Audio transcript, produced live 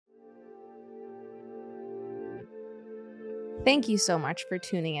Thank you so much for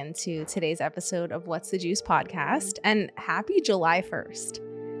tuning into today's episode of What's the Juice podcast, and happy July 1st.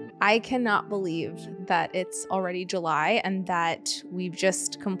 I cannot believe that it's already July and that we've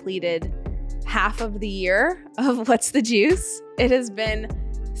just completed half of the year of What's the Juice. It has been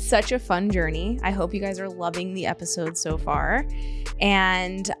such a fun journey. I hope you guys are loving the episode so far.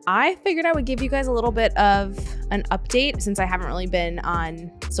 And I figured I would give you guys a little bit of an update since I haven't really been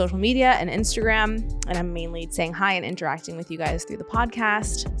on social media and Instagram, and I'm mainly saying hi and interacting with you guys through the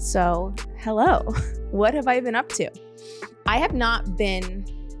podcast. So hello, what have I been up to? I have not been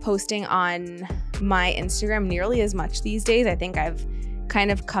posting on my Instagram nearly as much these days. I think I've kind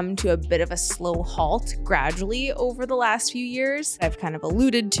of come to a bit of a slow halt gradually over the last few years. I've kind of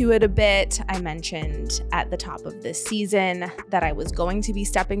alluded to it a bit. I mentioned at the top of this season that I was going to be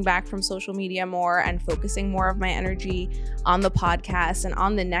stepping back from social media more and focusing more of my energy on the podcast and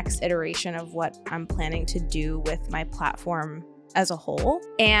on the next iteration of what I'm planning to do with my platform as a whole.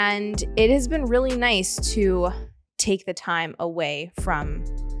 And it has been really nice to take the time away from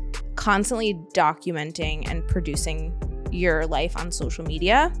constantly documenting and producing your life on social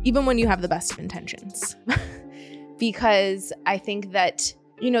media, even when you have the best of intentions. Because I think that,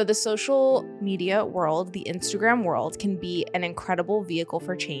 the social media world, the Instagram world, can be an incredible vehicle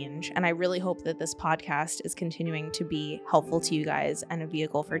for change. And I really hope that this podcast is continuing to be helpful to you guys and a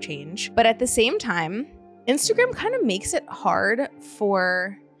vehicle for change. But at the same time, Instagram kind of makes it hard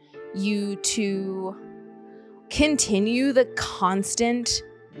for you to continue the constant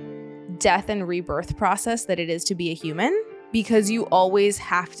death and rebirth process that it is to be a human, because you always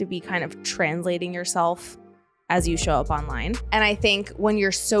have to be kind of translating yourself as you show up online. And I think when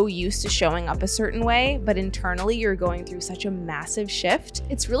you're so used to showing up a certain way, but internally you're going through such a massive shift,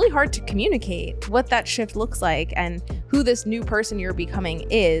 it's really hard to communicate what that shift looks like and who this new person you're becoming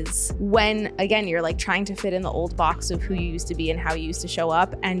is when, again, you're like trying to fit in the old box of who you used to be and how you used to show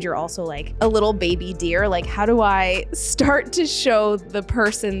up. And you're also like a little baby deer. Like, how do I start to show the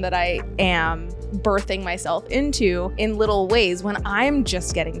person that I am birthing myself into in little ways when I'm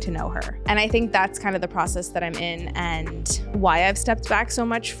just getting to know her? And I think that's kind of the process that I'm in and why I've stepped back so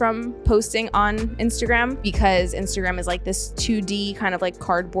much from posting on Instagram, because Instagram is like this 2D kind of like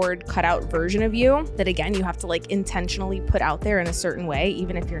cardboard cutout version of you that, again, you have to like intentionally put out there in a certain way,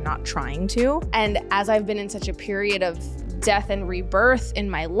 even if you're not trying to. And as I've been in such a period of death and rebirth in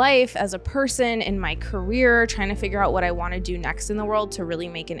my life as a person, in my career, trying to figure out what I want to do next in the world to really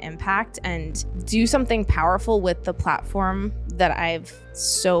make an impact and do something powerful with the platform that I've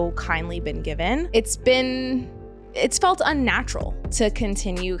so kindly been given, it's felt unnatural to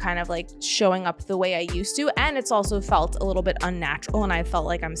continue kind of like showing up the way I used to. And it's also felt a little bit unnatural. And I felt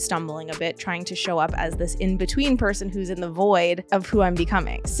like I'm stumbling a bit trying to show up as this in-between person who's in the void of who I'm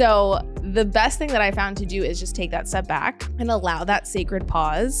becoming. So the best thing that I found to do is just take that step back and allow that sacred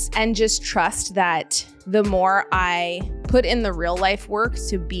pause and just trust that the more I put in the real life work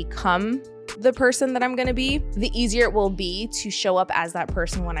to become the person that I'm going to be, the easier it will be to show up as that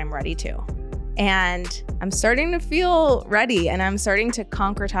person when I'm ready to. And I'm starting to feel ready, and I'm starting to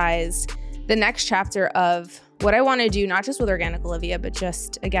concretize the next chapter of what I want to do, not just with Organic Olivia, but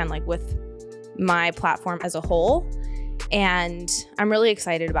just, again, like with my platform as a whole. And I'm really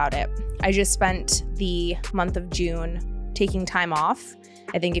excited about it. I just spent the month of June taking time off.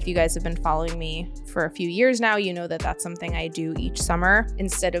 I think if you guys have been following me for a few years now, you know that that's something I do each summer.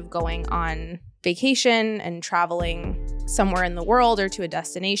 Instead of going on vacation and traveling somewhere in the world or to a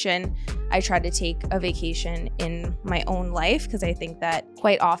destination, I try to take a vacation in my own life, because I think that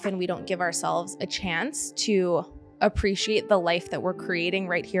quite often we don't give ourselves a chance to appreciate the life that we're creating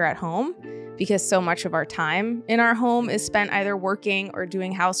right here at home, because so much of our time in our home is spent either working or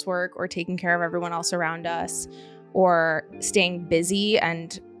doing housework or taking care of everyone else around us, or staying busy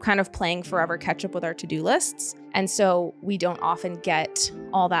and kind of playing forever catch up with our to-do lists. And so we don't often get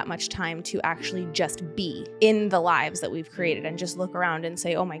all that much time to actually just be in the lives that we've created and just look around and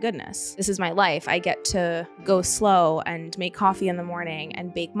say, oh my goodness, this is my life. I get to go slow and make coffee in the morning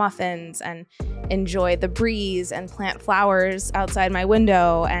and bake muffins and enjoy the breeze and plant flowers outside my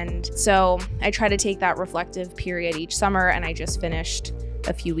window. And so I try to take that reflective period each summer, and I just finished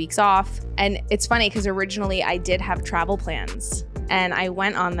a few weeks off. And it's funny because originally I did have travel plans and I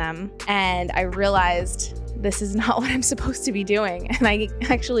went on them and I realized this is not what I'm supposed to be doing. And I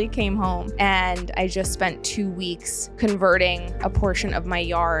actually came home and I just spent 2 weeks converting a portion of my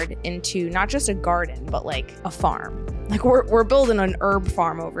yard into not just a garden, but like a farm. Like we're building an herb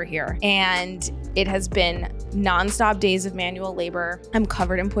farm over here. And it has been nonstop days of manual labor. I'm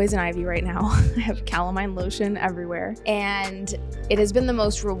covered in poison ivy right now. I have calamine lotion everywhere. And it has been the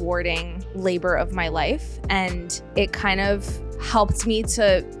most rewarding labor of my life. And it kind of helped me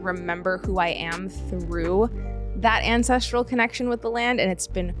to remember who I am through that ancestral connection with the land. And it's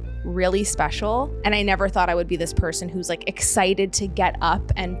been really special. And I never thought I would be this person who's like excited to get up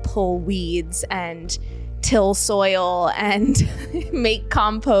and pull weeds and till soil and make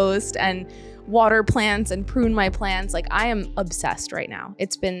compost and water plants and prune my plants. Like I am obsessed right now.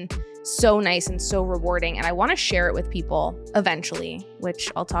 It's been so nice and so rewarding. And I want to share it with people eventually,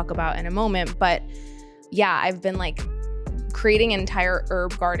 which I'll talk about in a moment. But yeah, I've been like creating an entire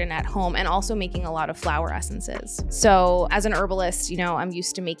herb garden at home and also making a lot of flower essences. So as an herbalist, you know, I'm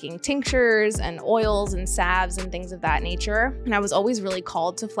used to making tinctures and oils and salves and things of that nature. And I was always really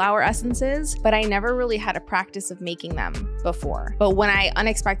called to flower essences, but I never really had a practice of making them before. But when I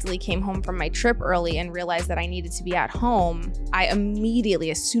unexpectedly came home from my trip early and realized that I needed to be at home, I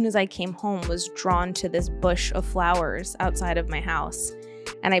immediately, as soon as I came home, was drawn to this bush of flowers outside of my house.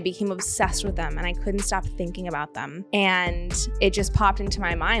 And I became obsessed with them and I couldn't stop thinking about them. And it just popped into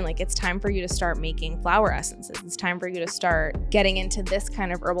my mind, like, it's time for you to start making flower essences. It's time for you to start getting into this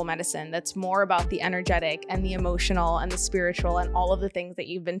kind of herbal medicine that's more about the energetic and the emotional and the spiritual, and all of the things that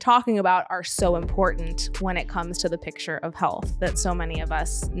you've been talking about are so important when it comes to the picture of health that so many of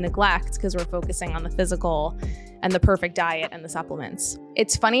us neglect because we're focusing on the physical and the perfect diet and the supplements.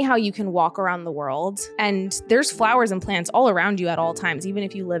 It's funny how you can walk around the world and there's flowers and plants all around you at all times, even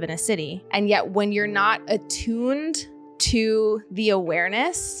if you live in a city. And yet when you're not attuned to the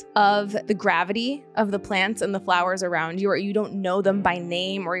awareness of the gravity of the plants and the flowers around you, or you don't know them by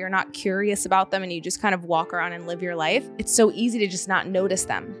name, or you're not curious about them and you just kind of walk around and live your life, it's so easy to just not notice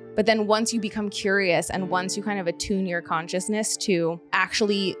them. But then once you become curious and once you kind of attune your consciousness to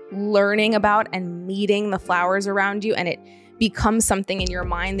actually learning about and meeting the flowers around you, and it becomes something in your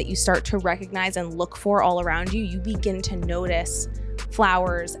mind that you start to recognize and look for all around you, you begin to notice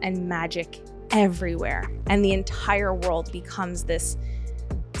flowers and magic everywhere. And the entire world becomes this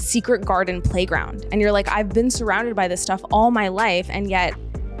secret garden playground. And you're like, I've been surrounded by this stuff all my life, and yet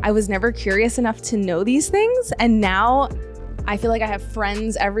I was never curious enough to know these things. And now I feel like I have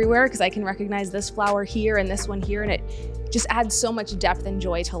friends everywhere because I can recognize this flower here and this one here, and it just adds so much depth and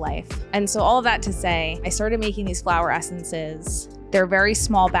joy to life. And so all of that to say, I started making these flower essences. They're very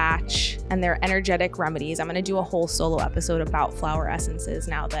small batch and they're energetic remedies. I'm gonna do a whole solo episode about flower essences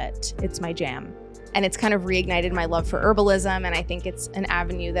now that it's my jam. And it's kind of reignited my love for herbalism. And I think it's an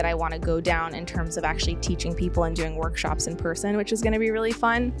avenue that I wanna go down in terms of actually teaching people and doing workshops in person, which is gonna be really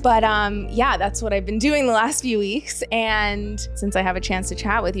fun. But yeah, that's what I've been doing the last few weeks. And since I have a chance to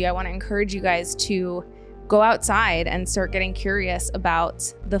chat with you, I wanna encourage you guys to go outside and start getting curious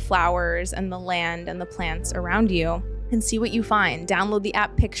about the flowers and the land and the plants around you, and see what you find. Download the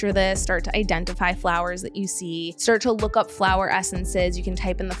app Picture This, start to identify flowers that you see, start to look up flower essences. You can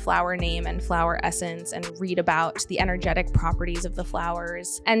type in the flower name and flower essence and read about the energetic properties of the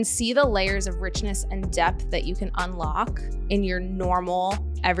flowers and see the layers of richness and depth that you can unlock in your normal,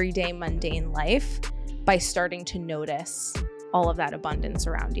 everyday, mundane life by starting to notice all of that abundance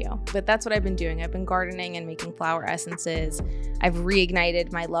around you. But that's what I've been doing. I've been gardening and making flower essences. I've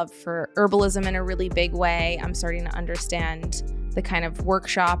reignited my love for herbalism in a really big way. I'm starting to understand the kind of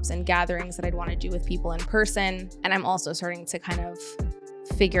workshops and gatherings that I'd want to do with people in person. And I'm also starting to kind of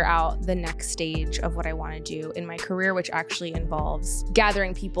figure out the next stage of what I want to do in my career, which actually involves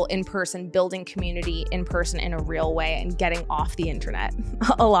gathering people in person, building community in person in a real way, and getting off the internet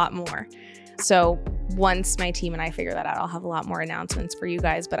a lot more. So once my team and I figure that out, I'll have a lot more announcements for you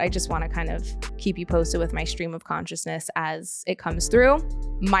guys, but I just want to kind of keep you posted with my stream of consciousness as it comes through.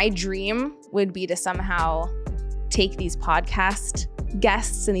 My dream would be to somehow take these podcast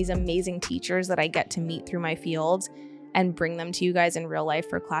guests and these amazing teachers that I get to meet through my field and bring them to you guys in real life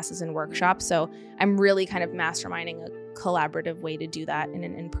for classes and workshops. So I'm really kind of masterminding a collaborative way to do that in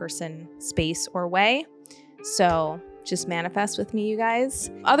an in-person space or way. So just manifest with me, you guys.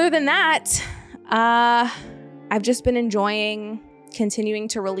 Other than that, I've just been enjoying continuing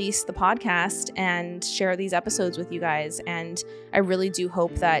to release the podcast and share these episodes with you guys. And I really do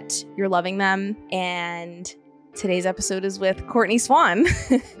hope that you're loving them. And today's episode is with Courtney Swan.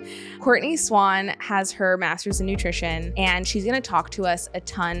 Courtney Swan has her master's in nutrition, and she's going to talk to us a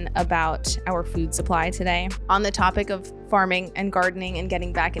ton about our food supply today on the topic of farming and gardening and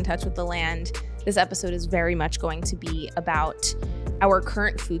getting back in touch with the land. This episode is very much going to be about our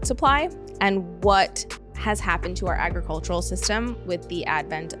current food supply and what has happened to our agricultural system with the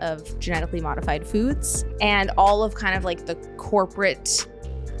advent of genetically modified foods and all of kind of like the corporate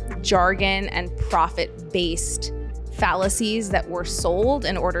jargon and profit-based fallacies that were sold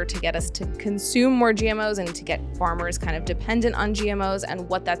in order to get us to consume more GMOs and to get farmers kind of dependent on GMOs and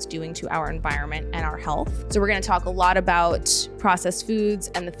what that's doing to our environment and our health. So we're going to talk a lot about processed foods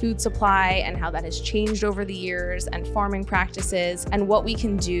and the food supply and how that has changed over the years and farming practices and what we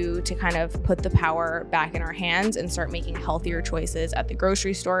can do to kind of put the power back in our hands and start making healthier choices at the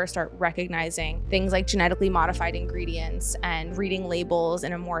grocery store, start recognizing things like genetically modified ingredients and reading labels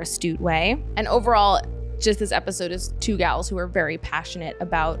in a more astute way. And overall, just this episode is two gals who are very passionate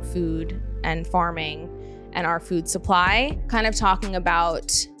about food and farming and our food supply, kind of talking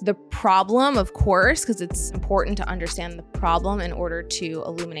about the problem, of course, because it's important to understand the problem in order to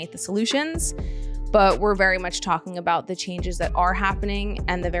illuminate the solutions. But we're very much talking about the changes that are happening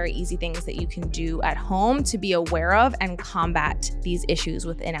and the very easy things that you can do at home to be aware of and combat these issues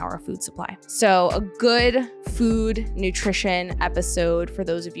within our food supply. So a good food nutrition episode for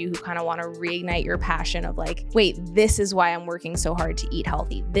those of you who kind of want to reignite your passion of like, wait, this is why I'm working so hard to eat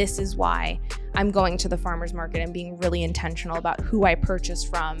healthy. This is why I'm going to the farmer's market and being really intentional about who I purchase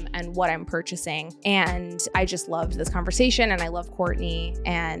from and what I'm purchasing. And I just loved this conversation and I love Courtney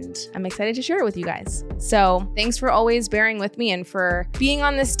and I'm excited to share it with you guys. So thanks for always bearing with me and for being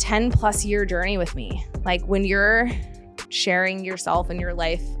on this 10+ year journey with me. Like when you're sharing yourself and your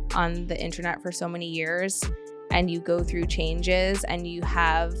life on the internet for so many years and you go through changes and you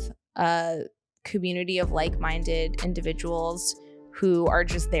have a community of like-minded individuals who are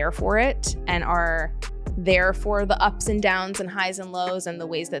just there for it and are there for the ups and downs and highs and lows and the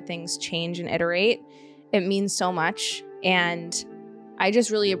ways that things change and iterate, it means so much. And I just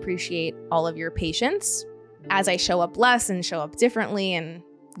really appreciate all of your patience as I show up less and show up differently and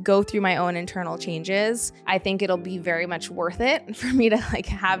go through my own internal changes. I think it'll be very much worth it for me to like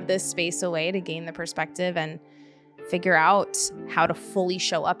have this space away to gain the perspective and figure out how to fully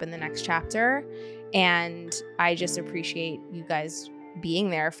show up in the next chapter. And I just appreciate you guys being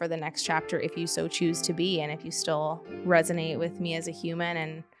there for the next chapter if you so choose to be, and if you still resonate with me as a human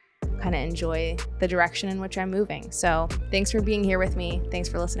and kind of enjoy the direction in which I'm moving. So thanks for being here with me. Thanks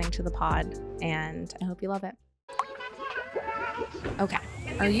for listening to the pod, and I hope you love it. Okay,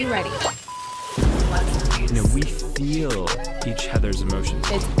 are you ready? We feel each other's emotions.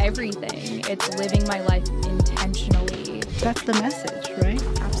 It's everything. It's living my life intentionally. That's the message, right?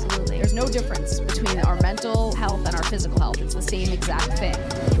 Absolutely. There's no difference between our mental health and our physical health. It's the same exact thing.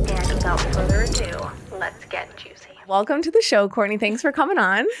 And without further ado, let's get juicy. Welcome to the show, Courtney. Thanks for coming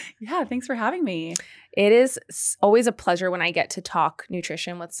on. Yeah, thanks for having me. It is always a pleasure when I get to talk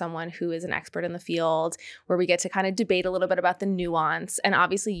nutrition with someone who is an expert in the field, where we get to kind of debate a little bit about the nuance. And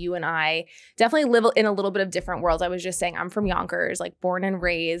obviously you and I definitely live in a little bit of different worlds. I was just saying I'm from Yonkers, like born and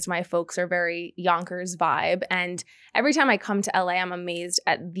raised. My folks are very Yonkers vibe. And every time I come to LA, I'm amazed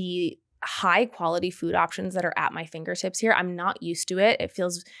at the high quality food options that are at my fingertips here. I'm not used to it.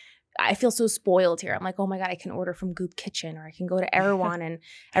 I feel so spoiled here. I'm like, oh my God, I can order from Goop Kitchen, or I can go to Erewhon and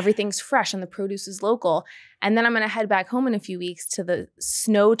everything's fresh and the produce is local. And then I'm going to head back home in a few weeks to the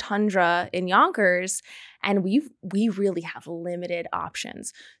snow tundra in Yonkers. And we really have limited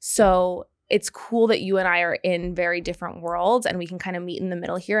options. So it's cool that you and I are in very different worlds and we can kind of meet in the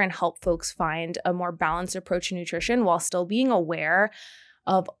middle here and help folks find a more balanced approach to nutrition while still being aware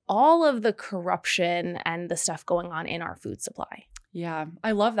of all of the corruption and the stuff going on in our food supply. Yeah,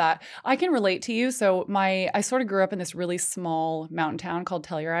 I love that. I can relate to you. So I sort of grew up in this really small mountain town called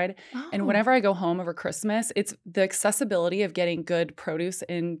Telluride. Oh. And whenever I go home over Christmas, it's the accessibility of getting good produce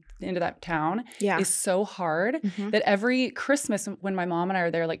into that town is so hard that every Christmas when my mom and I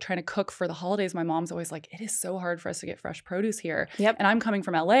are there, like trying to cook for the holidays, my mom's always like, it is so hard for us to get fresh produce here. Yep. And I'm coming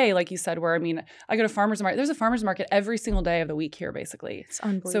from LA, like you said, where, I go to farmer's market. There's a farmer's market every single day of the week here, basically. It's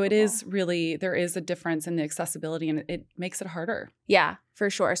unbelievable. So it is really, there is a difference in the accessibility and it makes it harder. Yeah, for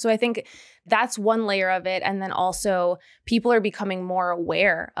sure. So I think that's one layer of it. And then also people are becoming more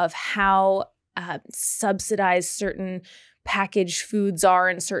aware of how subsidized certain packaged foods are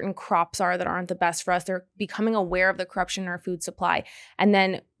and certain crops are that aren't the best for us. They're becoming aware of the corruption in our food supply. And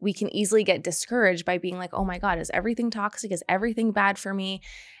then we can easily get discouraged by being like, oh my God, is everything toxic? Is everything bad for me?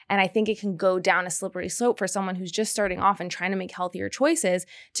 And I think it can go down a slippery slope for someone who's just starting off and trying to make healthier choices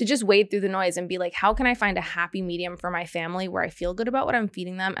to just wade through the noise and be like, how can I find a happy medium for my family where I feel good about what I'm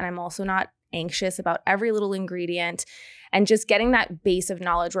feeding them and I'm also not anxious about every little ingredient and just getting that base of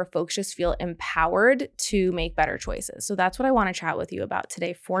knowledge where folks just feel empowered to make better choices. So that's what I want to chat with you about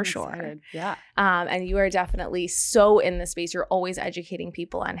today for sure. Excited. Yeah. And you are definitely so in the space. You're always educating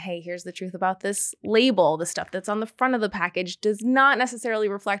people on, hey, here's the truth about this label. The stuff that's on the front of the package does not necessarily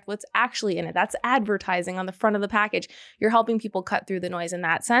reflect what's actually in it. That's advertising on the front of the package. You're helping people cut through the noise in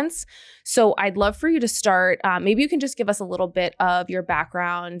that sense. So I'd love for you to start. Maybe you can just give us a little bit of your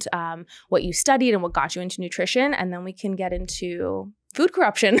background, what you studied and what got you into nutrition, and then we can get into food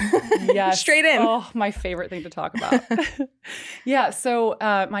corruption. Yes. Straight in. Oh, my favorite thing to talk about. Yeah. So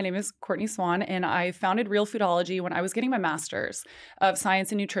my name is Courtney Swan, and I founded Real Foodology when I was getting my master's of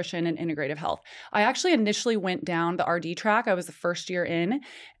science and nutrition and integrative health. I actually initially went down the RD track. I was the first year in,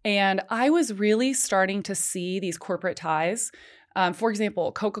 and I was really starting to see these corporate ties. For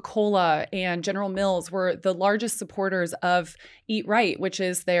example, Coca-Cola and General Mills were the largest supporters of Eat Right, which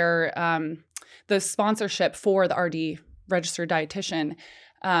is their the sponsorship for the RD registered dietitian.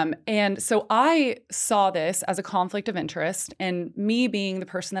 And so I saw this as a conflict of interest, and me being the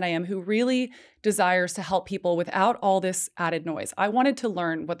person that I am who really desires to help people without all this added noise. I wanted to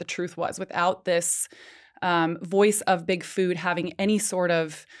learn what the truth was without this voice of big food having any sort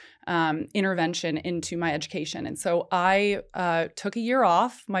of intervention into my education. And so I took a year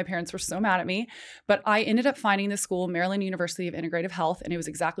off. My parents were so mad at me, but I ended up finding the school, Maryland University of Integrative Health, and it was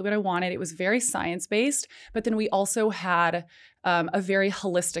exactly what I wanted. It was very science-based, but then we also had a very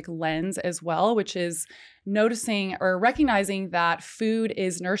holistic lens as well, which is noticing or recognizing that food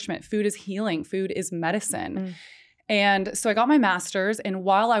is nourishment, food is healing, food is medicine. Mm. And so I got my master's, and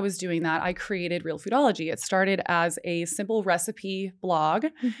while I was doing that, I created Real Foodology. It started as a simple recipe blog,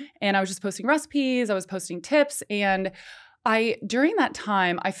 and I was just posting recipes, I was posting tips, and during that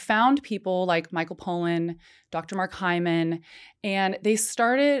time, I found people like Michael Pollan, Dr. Mark Hyman, and they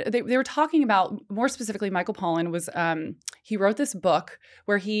were talking about, more specifically, Michael Pollan was, he wrote this book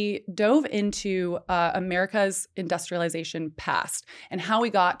where he dove into America's industrialization past and how we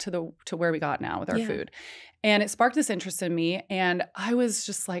got to where we got now with our food. And it sparked this interest in me. And I was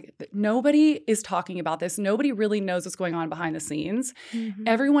just like, nobody is talking about this. Nobody really knows what's going on behind the scenes. Mm-hmm.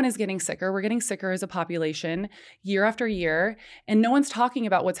 Everyone is getting sicker. We're getting sicker as a population year after year. And no one's talking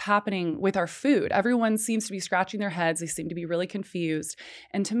about what's happening with our food. Everyone seems to be scratching their heads. They seem to be really confused.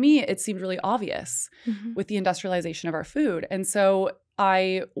 And to me, it seemed really obvious with the industrialization of our food. And so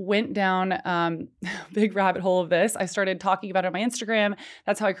I went down a big rabbit hole of this. I started talking about it on my Instagram.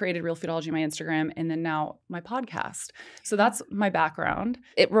 That's how I created Real Foodology on my Instagram, and then now my podcast. So that's my background.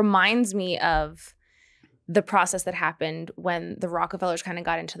 It reminds me of the process that happened when the Rockefellers kind of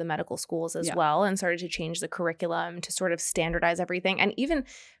got into the medical schools as well and started to change the curriculum to sort of standardize everything. And even,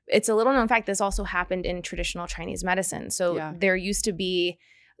 it's a little known fact, this also happened in traditional Chinese medicine. So there used to be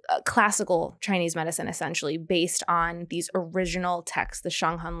classical Chinese medicine, essentially based on these original texts, the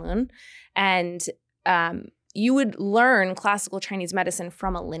Shanghanlun, and you would learn classical Chinese medicine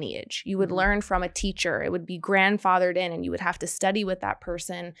from a lineage. You would learn from a teacher. It would be grandfathered in, and you would have to study with that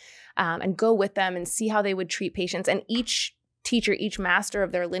person and go with them and see how they would treat patients. And each teacher, each master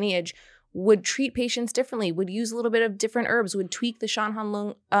of their lineage would treat patients differently, would use a little bit of different herbs, would tweak the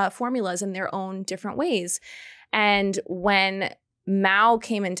Shanghanlun formulas in their own different ways. And when Mao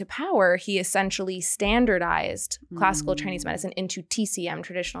came into power, he essentially standardized classical Chinese medicine into TCM,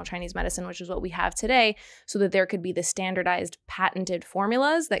 traditional Chinese medicine, which is what we have today, so that there could be the standardized patented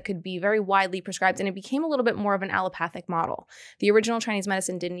formulas that could be very widely prescribed. And it became a little bit more of an allopathic model. The original Chinese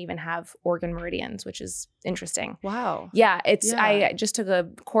medicine didn't even have organ meridians, which is interesting. Wow. Yeah, I just took a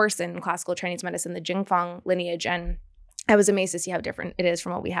course in classical Chinese medicine, the Jingfang lineage, and I was amazed to see how different it is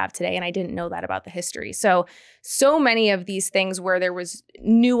from what we have today. And I didn't know that about the history. So many of these things where there was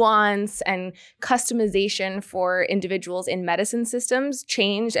nuance and customization for individuals in medicine systems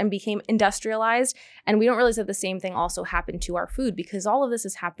changed and became industrialized. And we don't realize that the same thing also happened to our food, because all of this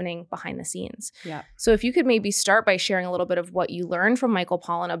is happening behind the scenes. Yeah. So if you could maybe start by sharing a little bit of what you learned from Michael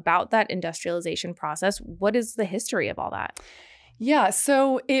Pollan about that industrialization process. What is the history of all that? Yeah,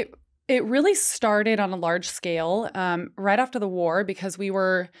 so it really started on a large scale right after the war, because we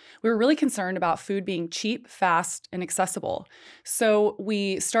were really concerned about food being cheap, fast, and accessible. So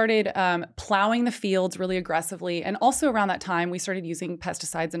we started plowing the fields really aggressively. And also around that time, we started using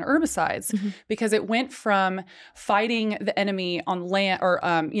pesticides and herbicides because it went from fighting the enemy on land or,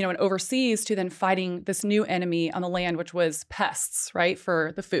 and overseas to then fighting this new enemy on the land, which was pests, right,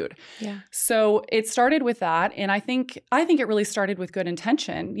 for the food. Yeah. So it started with that. And I think it really started with good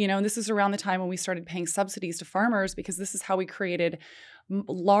intention. And this is around the time when we started paying subsidies to farmers, because this is how we created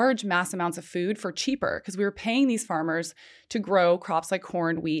large mass amounts of food for cheaper, because we were paying these farmers to grow crops like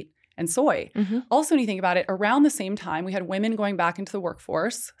corn, wheat, and soy. Also, when you think about it, around the same time, we had women going back into the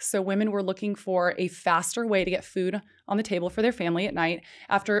workforce. So women were looking for a faster way to get food on the table for their family at night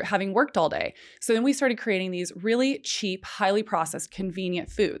after having worked all day. So then we started creating these really cheap, highly processed, convenient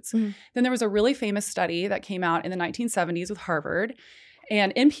foods. Then there was a really famous study that came out in the 1970s with Harvard.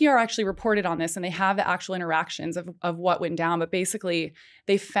 And NPR actually reported on this, and they have the actual interactions of what went down. But basically,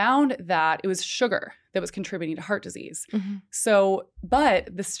 they found that it was sugar that was contributing to heart disease. So,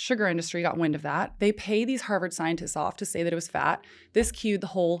 but the sugar industry got wind of that. They pay these Harvard scientists off to say that it was fat. This cued the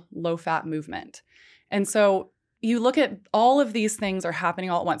whole low-fat movement. And so you look at all of these things are happening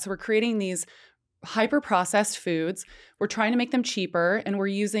all at once. So we're creating these hyper-processed foods. We're trying to make them cheaper, and we're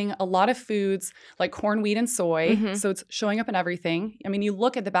using a lot of foods like corn, wheat, and soy. So it's showing up in everything. I mean, you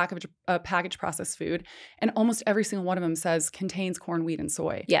look at the back of a packaged processed food, and almost every single one of them says contains corn, wheat, and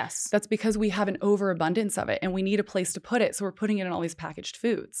soy. Yes. That's because we have an overabundance of it, and we need a place to put it. So we're putting it in all these packaged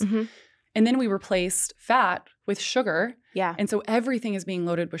foods. And then we replaced fat with sugar. Yeah. And so everything is being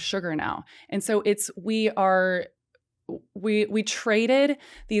loaded with sugar now. And so we traded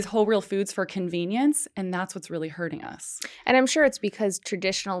these whole real foods for convenience, and that's what's really hurting us. And I'm sure it's because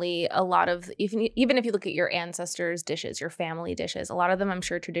traditionally a lot of, even if you look at your ancestors' dishes, your family dishes, a lot of them I'm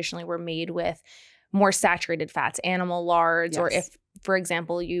sure traditionally were made with more saturated fats, animal lards, or if, for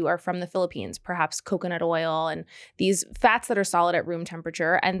example, you are from the Philippines, perhaps coconut oil and these fats that are solid at room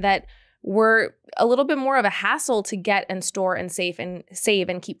temperature and that were a little bit more of a hassle to get and store and save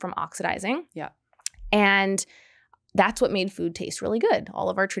and keep from oxidizing. Yeah. And that's what made food taste really good. All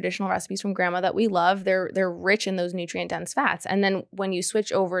of our traditional recipes from grandma that we love, they're rich in those nutrient-dense fats. And then when you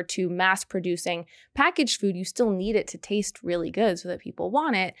switch over to mass-producing packaged food, you still need it to taste really good so that people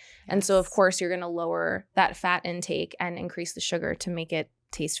want it. And so, of course, you're going to lower that fat intake and increase the sugar to make it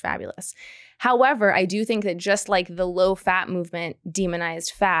taste fabulous. However, I do think that just like the low-fat movement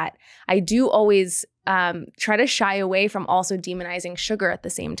demonized fat, I do always try to shy away from also demonizing sugar at the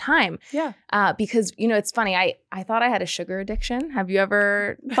same time. Yeah. Because, you know, it's funny. I thought I had a sugar addiction. Have you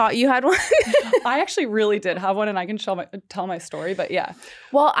ever thought you had one? I actually really did have one, and I can tell my story, but yeah.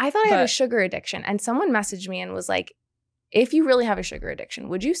 Well, I thought I had a sugar addiction, and someone messaged me and was like, if you really have a sugar addiction,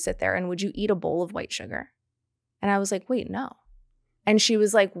 would you sit there and would you eat a bowl of white sugar? And I was like, wait, no. And she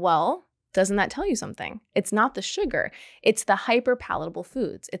was like, well, doesn't that tell you something? It's not the sugar. It's the hyperpalatable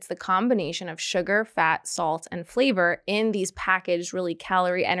foods. It's the combination of sugar, fat, salt, and flavor in these packaged, really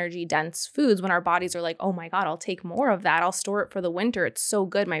calorie, energy dense foods when our bodies are like, oh my God, I'll take more of that. I'll store it for the winter. It's so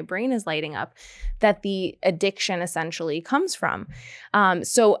good. My brain is lighting up, that the addiction essentially comes from.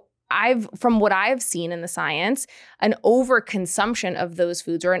 So from what I've seen in the science, an overconsumption of those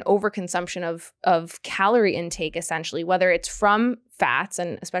foods or an overconsumption of calorie intake, essentially, whether it's from fats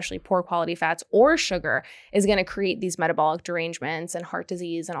and especially poor quality fats or sugar, is going to create these metabolic derangements and heart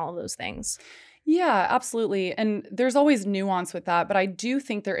disease and all of those things. Yeah, absolutely. And there's always nuance with that. But I do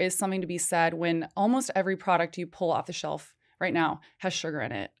think there is something to be said when almost every product you pull off the shelf right now has sugar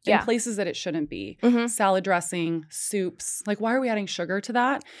in it in places that it shouldn't be. Salad dressing, soups. Like, why are we adding sugar to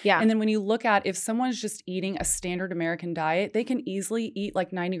that? Yeah. And then when you look at if someone's just eating a standard American diet, they can easily eat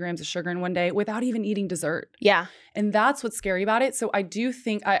like 90 grams of sugar in one day without even eating dessert. Yeah. And that's what's scary about it. So I do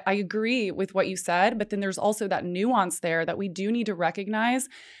think I agree with what you said, but then there's also that nuance there that we do need to recognize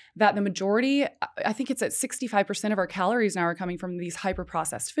that the majority, I think it's at 65% of our calories now are coming from these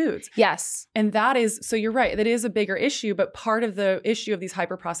hyper-processed foods. Yes. And that is, so you're right, that is a bigger issue, but part of the issue of these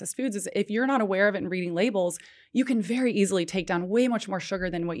hyper-processed foods is if you're not aware of it and reading labels, you can very easily take down way much more sugar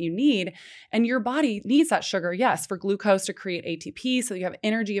than what you need. And your body needs that sugar, yes, for glucose to create ATP, so you have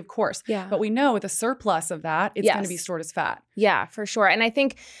energy, of course. Yeah. But we know with a surplus of that, it's going to be stored as fat. Yeah, for sure. And I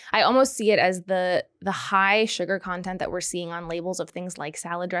think I almost see it as the high sugar content that we're seeing on labels of things like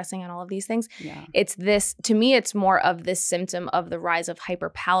salad dressing and all of these things. Yeah. It's this, to me, it's more of this symptom of the rise of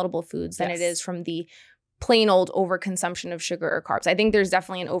hyperpalatable foods than it is from the plain old overconsumption of sugar or carbs. I think there's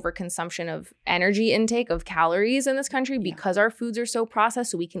definitely an overconsumption of energy intake of calories in this country because our foods are so processed.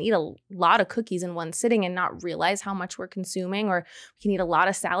 So we can eat a lot of cookies in one sitting and not realize how much we're consuming, or we can eat a lot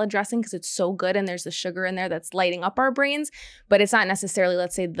of salad dressing because it's so good and there's the sugar in there that's lighting up our brains. But it's not necessarily,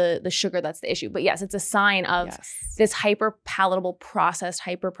 let's say, the sugar that's the issue. But yes, it's a sign of this hyper-palatable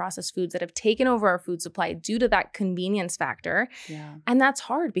hyper-processed foods that have taken over our food supply due to that convenience factor. Yeah. And that's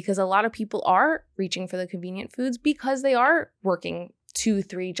hard because a lot of people are reaching for the convenient foods because they are working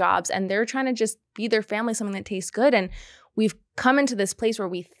 2-3 jobs and they're trying to just feed their family something that tastes good. And we've come into this place where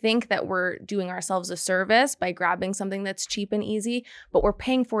we think that we're doing ourselves a service by grabbing something that's cheap and easy, but we're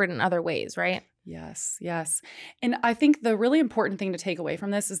paying for it in other ways, right? Yes, yes. And I think the really important thing to take away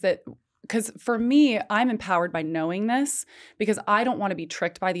from this is that because for me, I'm empowered by knowing this because I don't want to be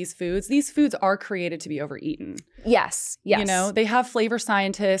tricked by these foods. These foods are created to be overeaten. Yes. You know, they have flavor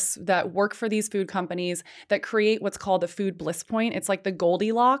scientists that work for these food companies that create what's called the food bliss point. It's like the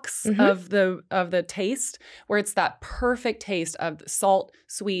Goldilocks of the taste, where it's that perfect taste of salt,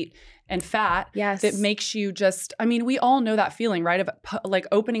 sweet, and fat that makes you just, I mean, we all know that feeling, right? Of like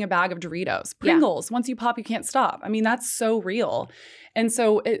opening a bag of Doritos. Pringles, once you pop, you can't stop. I mean, that's so real. And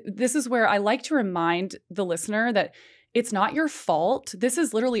so this is where I like to remind the listener that it's not your fault. This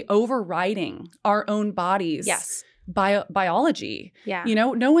is literally overriding our own bodies. Biology. You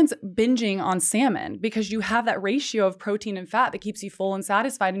know, no one's binging on salmon because you have that ratio of protein and fat that keeps you full and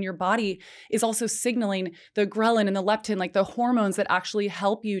satisfied. And your body is also signaling the ghrelin and the leptin, like the hormones that actually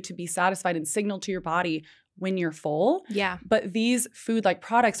help you to be satisfied and signal to your body when you're full. But these food-like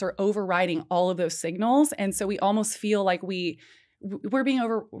products are overriding all of those signals. And so we almost feel like we're being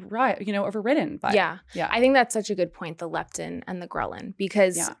overridden by I think that's such a good point, the leptin and the ghrelin,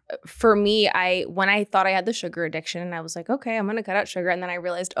 because for me, when I thought I had the sugar addiction and I was like, okay, I'm going to cut out sugar. And then I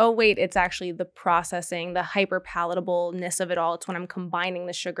realized, oh, wait, it's actually the processing, the hyper palatableness of it all. It's when I'm combining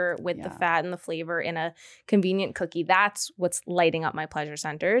the sugar with the fat and the flavor in a convenient cookie. That's what's lighting up my pleasure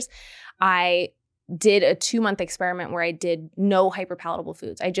centers. I did a 2-month experiment where I did no hyperpalatable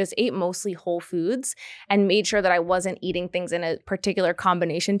foods. I just ate mostly whole foods and made sure that I wasn't eating things in a particular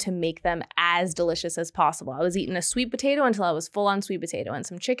combination to make them as delicious as possible. I was eating a sweet potato until I was full on sweet potato and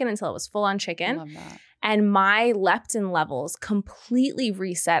some chicken until I was full on chicken. I love that. And my leptin levels completely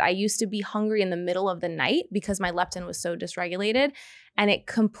reset. I used to be hungry in the middle of the night because my leptin was so dysregulated. And it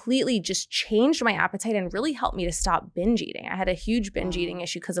completely just changed my appetite and really helped me to stop binge eating. I had a huge binge eating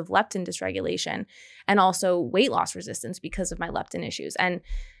issue because of leptin dysregulation and also weight loss resistance because of my leptin issues. And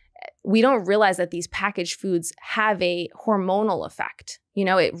we don't realize that these packaged foods have a hormonal effect. You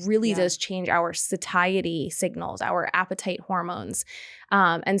know, it really does change our satiety signals, our appetite hormones.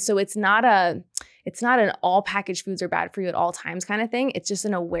 And so it's not an all packaged foods are bad for you at all times kind of thing. It's just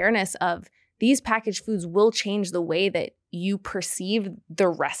an awareness of these packaged foods will change the way that you perceive the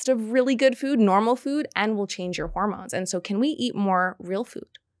rest of really good food, normal food, and will change your hormones. And so can we eat more real food?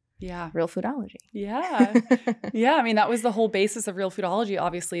 Real foodology. I mean, that was the whole basis of real foodology,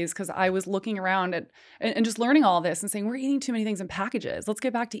 obviously, is because I was looking around and just learning all this and saying, we're eating too many things in packages. Let's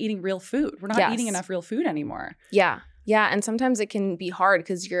get back to eating real food. We're not eating enough real food anymore. And sometimes it can be hard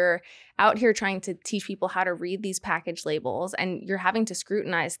because you're out here trying to teach people how to read these package labels and you're having to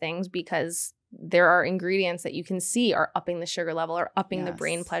scrutinize things because there are ingredients that you can see are upping the sugar level or upping the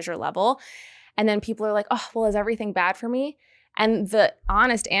brain pleasure level. And then people are like, oh, well, is everything bad for me? And the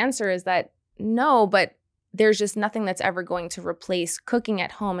honest answer is that no, but there's just nothing that's ever going to replace cooking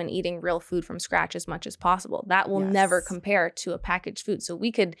at home and eating real food from scratch as much as possible. That will never compare to a packaged food. So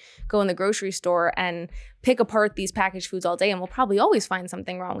we could go in the grocery store and pick apart these packaged foods all day and we'll probably always find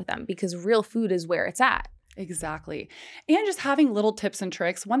something wrong with them because real food is where it's at. Exactly. And just having little tips and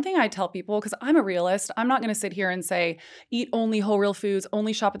tricks. One thing I tell people, because I'm a realist, I'm not going to sit here and say, eat only whole real foods,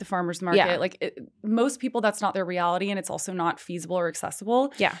 only shop at the farmer's market. Most people, that's not their reality. And it's also not feasible or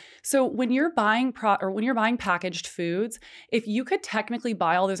accessible. So when you're buying packaged foods, if you could technically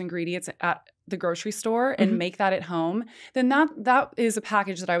buy all those ingredients at the grocery store and make that at home, then that is a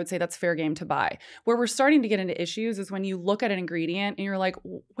package that I would say that's fair game to buy. Where we're starting to get into issues is when you look at an ingredient and you're like,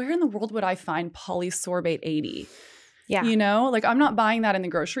 where in the world would I find polysorbate 80? You know, like I'm not buying that in the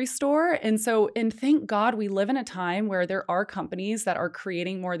grocery store. And thank God we live in a time where there are companies that are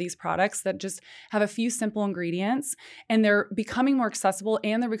creating more of these products that just have a few simple ingredients and they're becoming more accessible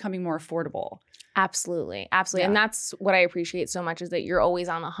and they're becoming more affordable. Absolutely. And that's what I appreciate so much is that you're always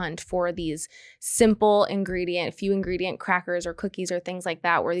on the hunt for these simple few ingredient crackers or cookies or things like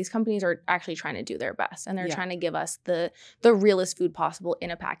that, where these companies are actually trying to do their best and they're trying to give us the realest food possible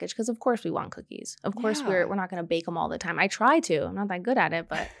in a package. Because of course we want cookies. Of course we're not going to bake them all the time. I try to. I'm not that good at it,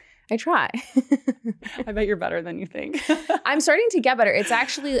 but I try. I bet you're better than you think. I'm starting to get better. It's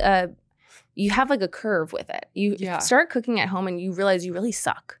actually you have like a curve with it. You start cooking at home and you realize you really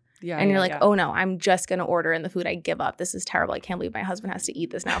suck. And you're like, oh no, I'm just going to order in the food. I give up. This is terrible. I can't believe my husband has to eat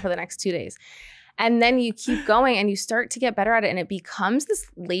this now for the next 2 days. And then you keep going and you start to get better at it. And it becomes this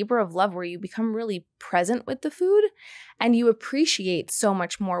labor of love where you become really present with the food and you appreciate so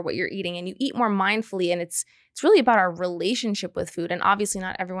much more what you're eating and you eat more mindfully. And it's it's really about our relationship with food. And obviously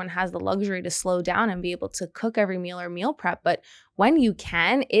not everyone has the luxury to slow down and be able to cook every meal or meal prep. But when you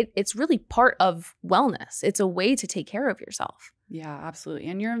can, it's really part of wellness. It's a way to take care of yourself. Yeah, absolutely.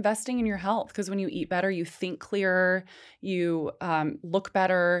 And you're investing in your health because when you eat better, you think clearer, you look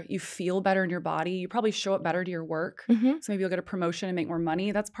better, you feel better in your body. You probably show up better to your work. So maybe you'll get a promotion and make more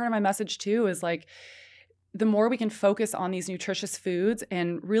money. That's part of my message too, is like, the more we can focus on these nutritious foods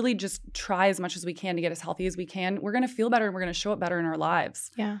and really just try as much as we can to get as healthy as we can, we're going to feel better and we're going to show up better in our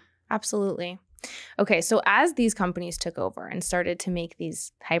lives. Yeah, absolutely. Okay, so as these companies took over and started to make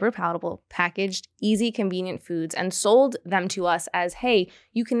these hyper-palatable, packaged, easy, convenient foods and sold them to us as, hey,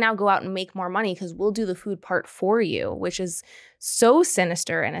 you can now go out and make more money because we'll do the food part for you, which is so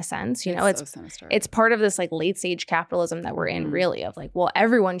sinister in a sense. You know, so sinister. It's part of this like late stage capitalism that we're in, really, of like, well,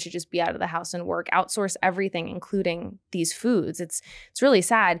 everyone should just be out of the house and work, outsource everything, including these foods. It's really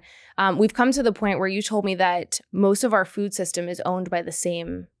sad. We've come to the point where you told me that most of our food system is owned by the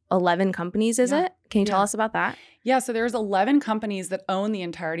same 11 companies, is it? Can you tell us about that? Yeah, so there's 11 companies that own the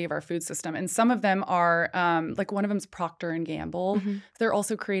entirety of our food system. And some of them are, like one of them is Procter & Gamble. They're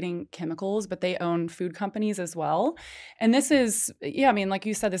also creating chemicals, but they own food companies as well. And this is, I mean, like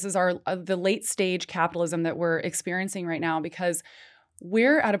you said, this is the late stage capitalism that we're experiencing right now, because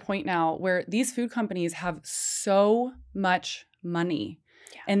we're at a point now where these food companies have so much money.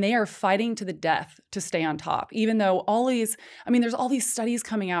 And they are fighting to the death to stay on top, even though there's all these studies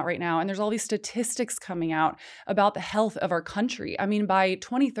coming out right now, and there's all these statistics coming out about the health of our country. I mean, by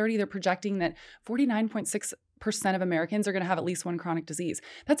 2030, they're projecting that 49.6% of Americans are going to have at least one chronic disease.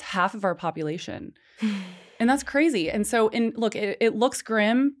 That's half of our population. And that's crazy. And so, look, it looks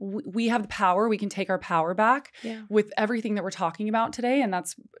grim. We have the power. We can take our power back with everything that we're talking about today. And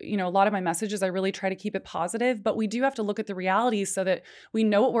that's, a lot of my messages, I really try to keep it positive, but we do have to look at the realities so that we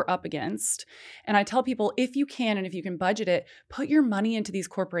know what we're up against. And I tell people, if you can, and if you can budget it, put your money into these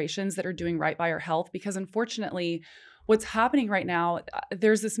corporations that are doing right by our health, because unfortunately, what's happening right now,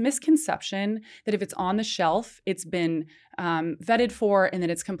 there's this misconception that if it's on the shelf, it's been vetted for and that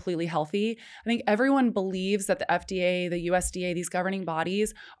it's completely healthy. I think everyone believes that the FDA, the USDA, these governing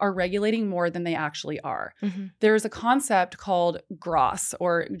bodies are regulating more than they actually are. There's a concept called GROS,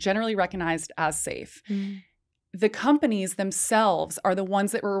 or generally recognized as safe. The companies themselves are the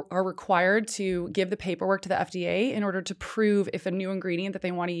ones that are required to give the paperwork to the FDA in order to prove if a new ingredient that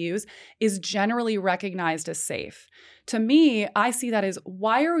they want to use is generally recognized as safe. To me, I see that as,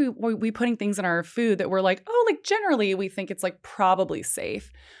 why are we putting things in our food that we're like, oh, like generally we think it's like probably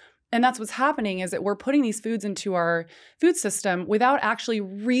safe. And that's what's happening, is that we're putting these foods into our food system without actually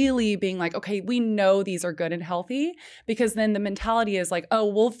really being like, okay, we know these are good and healthy, because then the mentality is like, oh,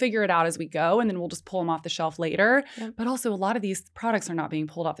 we'll figure it out as we go, and then we'll just pull them off the shelf later. But also a lot of these products are not being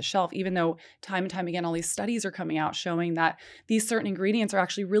pulled off the shelf, even though time and time again, all these studies are coming out showing that these certain ingredients are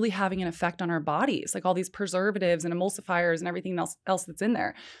actually really having an effect on our bodies, like all these preservatives and emulsifiers and everything else that's in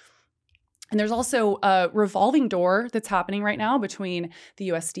there. And there's also a revolving door that's happening right now between the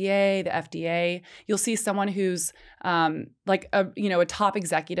USDA, the FDA. You'll see someone who's like a top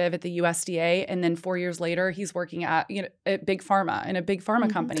executive at the USDA, and then 4 years later, he's working at big pharma in a big pharma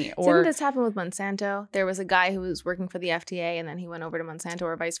company. Or didn't this happen with Monsanto? There was a guy who was working for the FDA, and then he went over to Monsanto,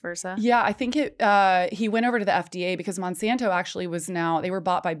 or vice versa. Yeah, I think he went over to the FDA because Monsanto actually they were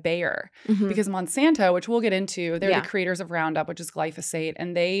bought by Bayer, because Monsanto, which we'll get into, they're the creators of Roundup, which is glyphosate,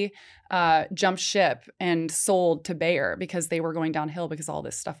 and they jumped ship and sold to Bayer because they were going downhill because all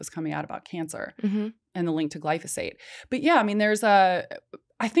this stuff was coming out about cancer and the link to glyphosate. But yeah, I mean,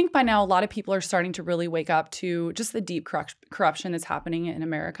 I think by now a lot of people are starting to really wake up to just the deep corruption that's happening in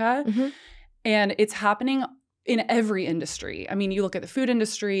America. And it's happening in every industry. I mean, you look at the food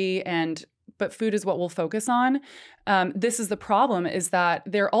industry, but food is what we'll focus on. This is the problem, is that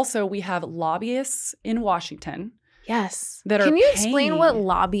we have lobbyists in Washington. Yes. Can you explain what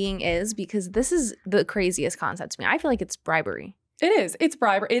lobbying is? Because this is the craziest concept to me. I feel like it's bribery. It is. It's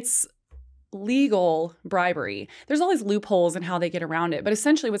bribery. It's legal bribery. There's all these loopholes in how they get around it. But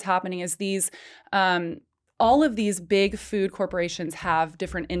essentially what's happening is all of these big food corporations have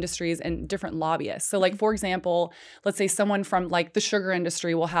different industries and different lobbyists. So like, for example, let's say someone from like the sugar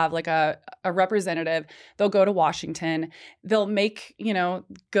industry will have like a representative. They'll go to Washington. They'll make,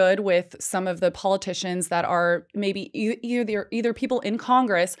 good with some of the politicians that are maybe either people in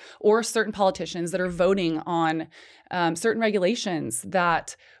Congress or certain politicians that are voting on certain regulations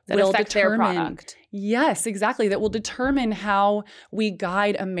that will affect their product. Yes, exactly. That will determine how we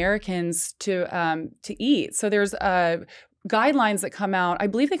guide Americans to eat. So there's guidelines that come out. I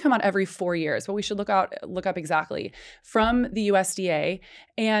believe they come out every 4 years, but we should look up exactly, from the USDA.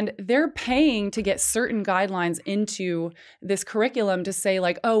 And they're paying to get certain guidelines into this curriculum to say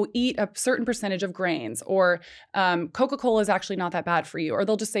like, oh, eat a certain percentage of grains, or Coca-Cola is actually not that bad for you. Or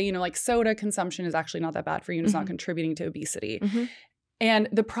they'll just say, like soda consumption is actually not that bad for you and it's not contributing to obesity. And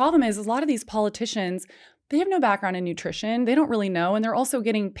the problem is a lot of these politicians, they have no background in nutrition. They don't really know. And they're also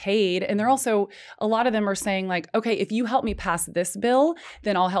getting paid. And they're also, a lot of them are saying like, okay, if you help me pass this bill,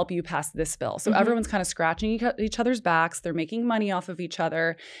 then I'll help you pass this bill. So everyone's kind of scratching each other's backs. They're making money off of each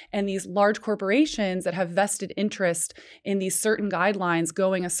other. And these large corporations that have vested interest in these certain guidelines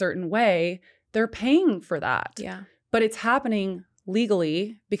going a certain way, they're paying for that. Yeah. But it's happening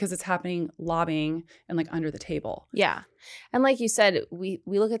legally because it's happening lobbying and like under the table. Yeah. And like you said, we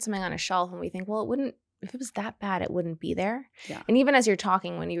look at something on a shelf and we think, well, if it was that bad, it wouldn't be there. Yeah. And even as you're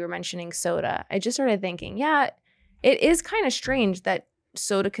talking, when you were mentioning soda, I just started thinking, yeah, it is kind of strange that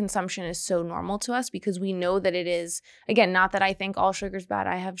soda consumption is so normal to us, because we know that it is, again, not that I think all sugar is bad.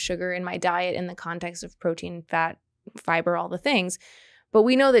 I have sugar in my diet in the context of protein, fat, fiber, all the things. But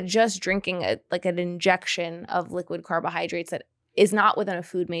we know that just drinking like an injection of liquid carbohydrates that is not within a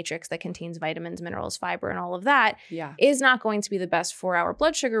food matrix that contains vitamins, minerals, fiber, and all of that, is not going to be the best for our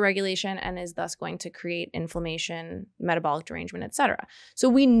blood sugar regulation, and is thus going to create inflammation, metabolic derangement, etc. So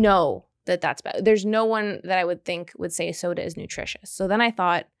we know that that's bad. There's no one that I would think would say soda is nutritious. So then I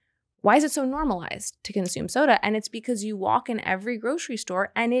thought, why is it so normalized to consume soda? And it's because you walk in every grocery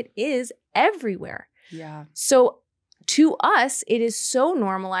store and it is everywhere. Yeah. So to us, it is so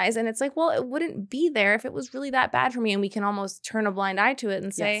normalized, and it's like, well, it wouldn't be there if it was really that bad for me. And we can almost turn a blind eye to it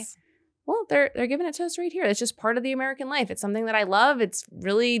and say, well, they're giving it to us right here. It's just part of the American life. It's something that I love. It's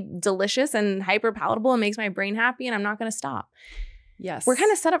really delicious and hyper palatable and makes my brain happy, and I'm not going to stop. Yes. We're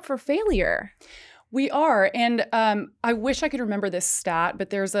kind of set up for failure. We are. And I wish I could remember this stat, but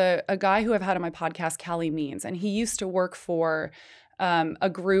there's a guy who I've had on my podcast, Callie Means, and he used to work for a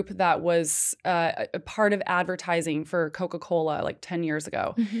group that was a part of advertising for Coca-Cola like 10 years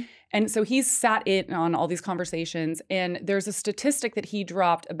ago. And so he's sat in on all these conversations. And there's a statistic that he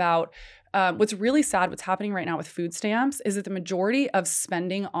dropped about what's really sad, what's happening right now with food stamps, is that the majority of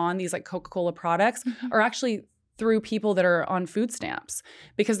spending on these like Coca-Cola products are actually through people that are on food stamps,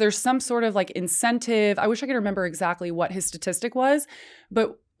 because there's some sort of like incentive. I wish I could remember exactly what his statistic was,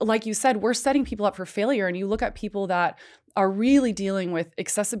 but like you said, we're setting people up for failure. And you look at people that are really dealing with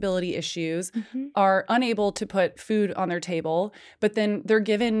accessibility issues, are unable to put food on their table, but then they're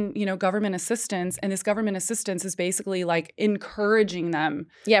given, government assistance, and this government assistance is basically like encouraging them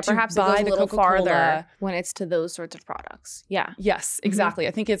to perhaps buy it goes a the little Coca-Cola farther when it's to those sorts of products. Yeah. Yes, exactly.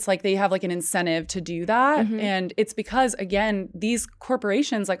 I think it's like they have like an incentive to do that. And it's because, again, these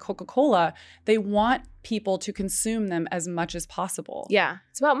corporations like Coca-Cola, they want people to consume them as much as possible. Yeah.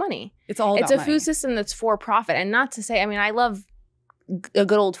 It's about money. It's all about money. It's a money. food system that's for profit. And not to say, I love a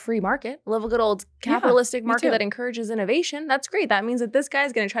good old free market. I love a good old capitalistic market that encourages innovation. That's great. That means that this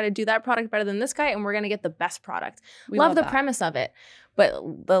guy's going to try to do that product better than this guy, and we're going to get the best product. We love the premise of it. But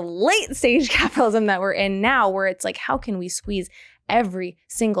the late stage capitalism that we're in now, where it's like, how can we squeeze every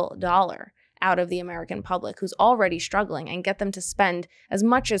single dollar out of the American public who's already struggling and get them to spend as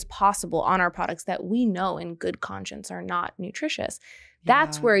much as possible on our products that we know in good conscience are not nutritious?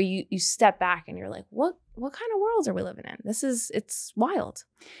 That's where you step back and you're like, what kind of worlds are we living in? It's wild.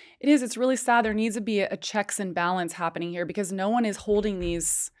 It is. It's really sad. There needs to be a checks and balance happening here, because no one is holding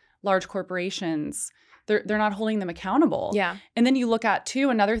these large corporations. They're not holding them accountable. Yeah. And then you look at, too,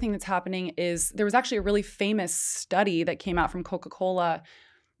 another thing that's happening is there was actually a really famous study that came out from Coca-Cola.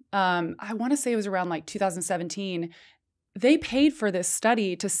 I want to say it was around like 2017. They paid for this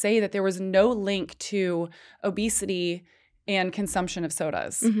study to say that there was no link to obesity and consumption of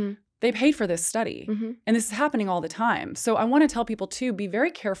sodas. They paid for this study. And this is happening all the time. So I want to tell people, too, be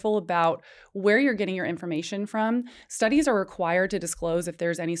very careful about where you're getting your information from. Studies are required to disclose if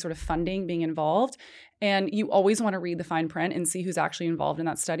there's any sort of funding being involved. And you always want to read the fine print and see who's actually involved in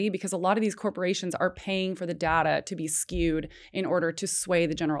that study, because a lot of these corporations are paying for the data to be skewed in order to sway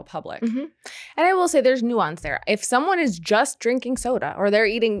the general public. And I will say there's nuance there. If someone is just drinking soda, or they're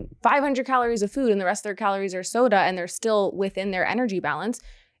eating 500 calories of food and the rest of their calories are soda, and they're still within their energy balance,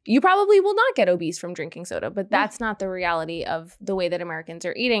 you probably will not get obese from drinking soda, but that's not the reality of the way that Americans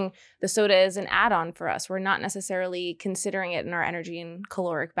are eating. The soda is an add-on for us. We're not necessarily considering it in our energy and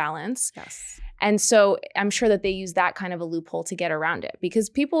caloric balance. Yes. And so I'm sure that they use that kind of a loophole to get around it,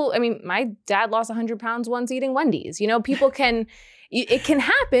 because people, my dad lost 100 pounds once eating Wendy's. People can, it can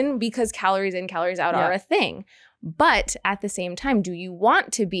happen because calories in, calories out are a thing. But at the same time, do you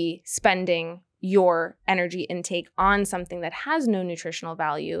want to be spending your energy intake on something that has no nutritional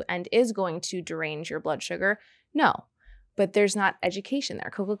value and is going to derange your blood sugar? No. But there's not education there.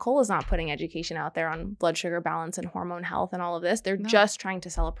 Coca-Cola is not putting education out there on blood sugar balance and hormone health and all of this. They're just trying to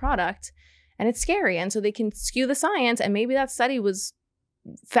sell a product, and it's scary. And so they can skew the science, and maybe that study was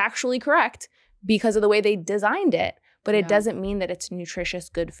factually correct because of the way they designed it. But it doesn't mean that it's nutritious,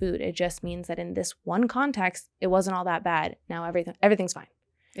 good food. It just means that in this one context, it wasn't all that bad. Now everything's fine.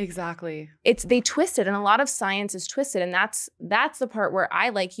 Exactly. They twist it, and a lot of science is twisted, and that's the part where I,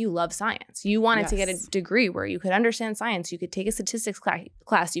 like you, love science. You wanted to get a degree where you could understand science. You could take a statistics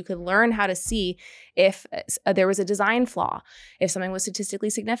class. You could learn how to see if there was a design flaw, if something was statistically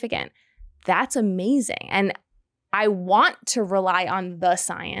significant. That's amazing. And I want to rely on the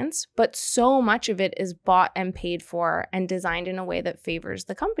science, but so much of it is bought and paid for and designed in a way that favors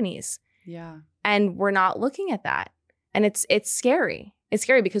the companies. Yeah. And we're not looking at that. And it's scary. It's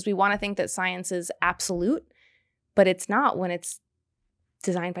scary because we want to think that science is absolute, but it's not when it's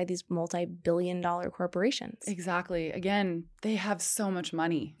designed by these multi-billion-dollar corporations. Exactly. Again, they have so much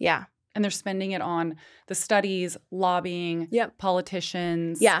money. Yeah. And they're spending it on the studies, lobbying,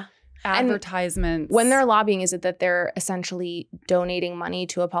 politicians, advertisements. And when they're lobbying, is it that they're essentially donating money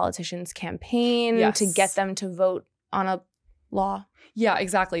to a politician's campaign to get them to vote on a law? Yeah,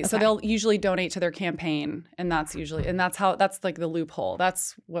 exactly. Okay. So they'll usually donate to their campaign, and that's like the loophole.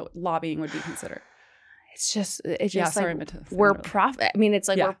 That's what lobbying would be considered. It's just we're profit. I mean, it's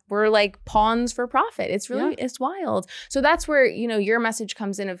like we're like pawns for profit. It's really it's wild. So that's where, your message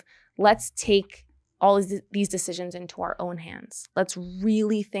comes in of let's take all of these decisions into our own hands. Let's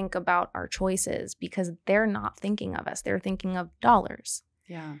really think about our choices because they're not thinking of us. They're thinking of dollars.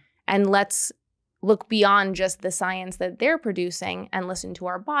 Yeah. And let's look beyond just the science that they're producing and listen to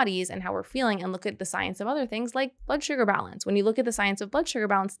our bodies and how we're feeling and look at the science of other things like blood sugar balance. When you look at the science of blood sugar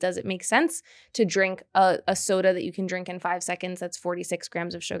balance, does it make sense to drink a soda that you can drink in 5 seconds that's 46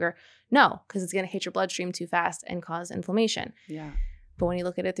 grams of sugar? No, because it's going to hit your bloodstream too fast and cause inflammation. Yeah. But when you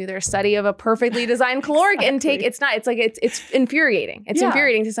look at it through their study of a perfectly designed caloric intake, it's not. It's like it's infuriating. It's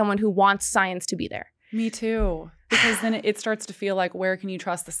infuriating to someone who wants science to be there. Me too. Because then it starts to feel like, where can you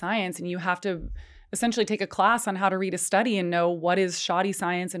trust the science? And you have to essentially take a class on how to read a study and know what is shoddy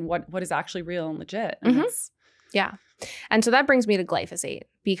science and what is actually real and legit. And yeah. And so that brings me to glyphosate,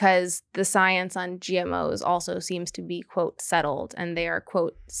 because the science on GMOs also seems to be, quote, settled, and they are,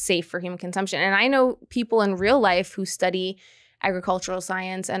 quote, safe for human consumption. And I know people in real life who study agricultural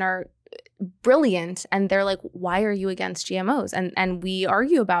science and are brilliant, and they're like, why are you against GMOs? And we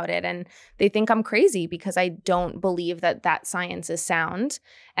argue about it, and they think I'm crazy because I don't believe that science is sound.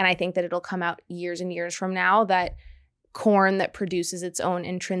 And I think that it'll come out years and years from now that corn that produces its own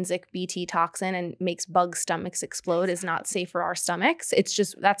intrinsic Bt toxin and makes bug stomachs explode is not safe for our stomachs. It's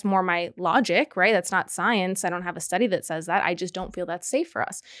just, that's more my logic, right? That's not science. I don't have a study that says that. I just don't feel that's safe for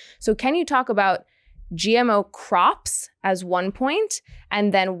us. So can you talk about GMO crops as one point,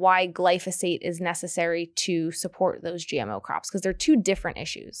 and then why glyphosate is necessary to support those GMO crops? Because they're two different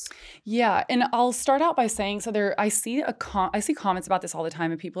issues. Yeah, and I'll start out by saying, so I see comments about this all the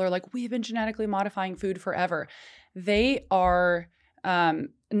time, and people are like, we've been genetically modifying food forever. They are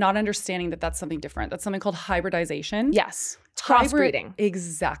not understanding that that's something different. That's something called hybridization. Yes. Crossbreeding.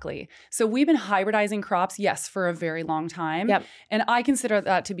 Exactly. So we've been hybridizing crops, yes, for a very long time. Yep. And I consider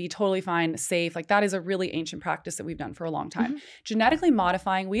that to be totally fine, safe. Like, that is a really ancient practice that we've done for a long time. Genetically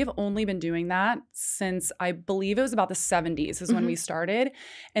modifying, we have only been doing that since, I believe it was about the 70s is when we started.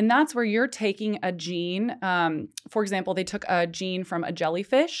 And that's where you're taking a gene. For example, they took a gene from a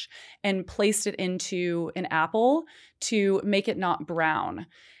jellyfish and placed it into an apple to make it not brown.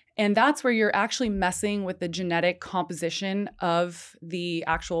 And that's where you're actually messing with the genetic composition of the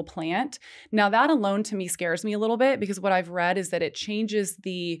actual plant. Now, that alone to me scares me a little bit, because what I've read is that it changes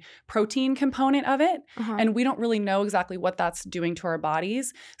the protein component of it. And we don't really know exactly what that's doing to our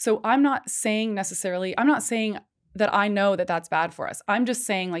bodies. So I'm not saying that I know that that's bad for us. I'm just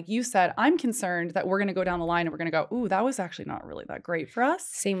saying, like you said, I'm concerned that we're going to go down the line and we're going to go, ooh, that was actually not really that great for us.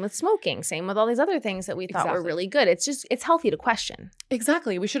 Same with smoking. Same with all these other things that we thought were really good. It's healthy to question.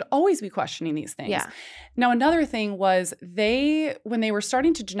 Exactly. We should always be questioning these things. Yeah. Now, another thing was when they were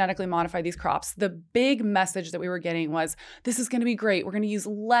starting to genetically modify these crops, the big message that we were getting was, this is going to be great. We're going to use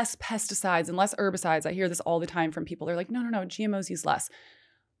less pesticides and less herbicides. I hear this all the time from people. They're like, no, GMOs use less.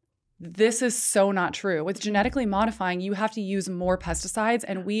 This is so not true. With genetically modifying, you have to use more pesticides,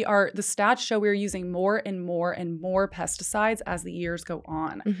 and the stats show we're using more and more and more pesticides as the years go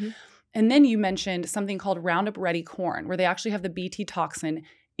on. And then you mentioned something called Roundup Ready corn, where they actually have the Bt toxin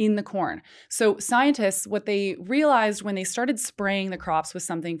in the corn. So scientists, what they realized when they started spraying the crops with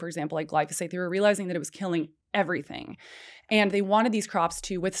something, for example, like glyphosate, they were realizing that it was killing everything. And they wanted these crops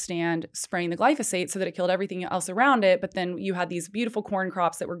to withstand spraying the glyphosate so that it killed everything else around it. But then you had these beautiful corn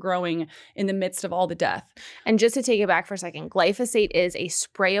crops that were growing in the midst of all the death. And just to take it back for a second, glyphosate is a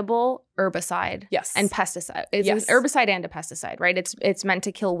sprayable herbicide. Yes. And pesticide. It's Yes. an herbicide and a pesticide, right? It's meant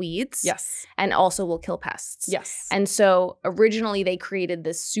to kill weeds. Yes. And also will kill pests. Yes. And so originally they created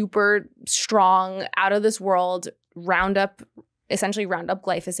this super strong, out of this world essentially Roundup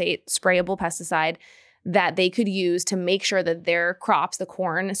glyphosate, sprayable pesticide that they could use to make sure that their crops, the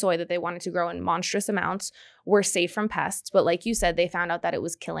corn, soy that they wanted to grow in monstrous amounts, were safe from pests. But like you said, they found out that it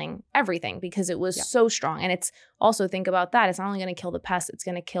was killing everything because it was so strong. And it's also, think about that, it's not only going to kill the pests, it's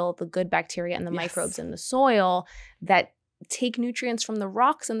going to kill the good bacteria and the microbes in the soil that take nutrients from the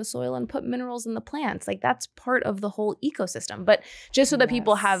rocks in the soil and put minerals in the plants. Like that's part of the whole ecosystem. But just so that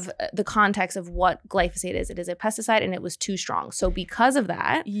people have the context of what glyphosate is, it is a pesticide and it was too strong. So because of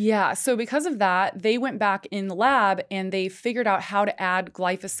that. Yeah. So because of that, they went back in the lab and they figured out how to add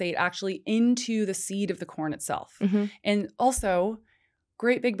glyphosate actually into the seed of the corn itself. Mm-hmm. And also,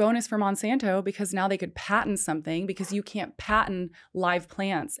 great big bonus for Monsanto because now they could patent something because you can't patent live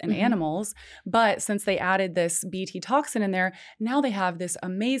plants and animals. But since they added this Bt toxin in there, now they have this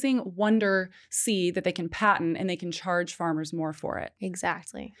amazing wonder seed that they can patent and they can charge farmers more for it.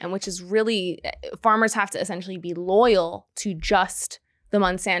 Exactly. And which is really, farmers have to essentially be loyal to just the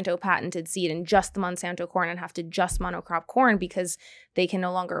Monsanto patented seed and just the Monsanto corn and have to just monocrop corn because they can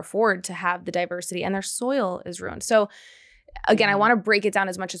no longer afford to have the diversity and their soil is ruined. So again, I want to break it down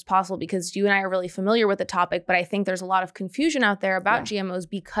as much as possible because you and I are really familiar with the topic, but I think there's a lot of confusion out there about GMOs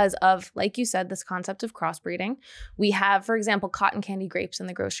because of, like you said, this concept of crossbreeding. We have, for example, cotton candy grapes in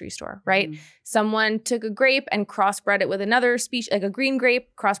the grocery store, right? Someone took a grape and crossbred it with another species, like a green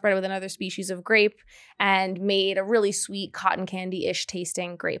grape, crossbred it with another species of grape and made a really sweet cotton candy-ish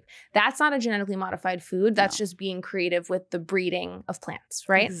tasting grape. That's not a genetically modified food. That's just being creative with the breeding of plants,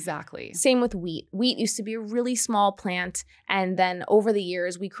 right? Exactly. Same with wheat. Wheat used to be a really small plant. And then over the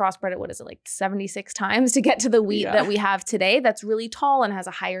years, we crossbred it, what is it, like 76 times to get to the wheat that we have today that's really tall and has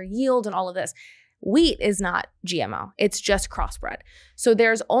a higher yield and all of this. Wheat is not GMO. It's just crossbred. So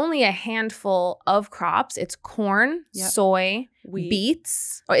there's only a handful of crops. It's corn, soy, wheat,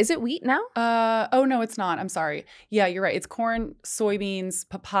 beets. Oh, is it wheat now? Oh, no, it's not. I'm sorry. Yeah, you're right. It's corn, soybeans,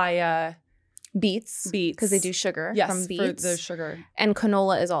 papaya, beets because they do sugar from beets. For the sugar. And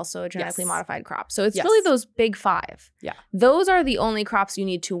canola is also a genetically modified crop. So it's really those big five. Yeah. Those are the only crops you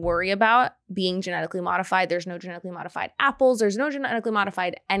need to worry about being genetically modified. There's no genetically modified apples. There's no genetically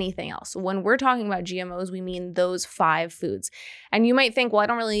modified anything else. When we're talking about GMOs, we mean those 5 foods. And you might think, well, I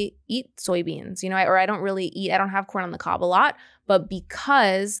don't really eat soybeans, or I don't have corn on the cob a lot. But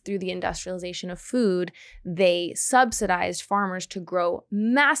because through the industrialization of food, they subsidized farmers to grow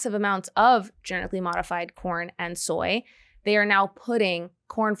massive amounts of genetically modified corn and soy, they are now putting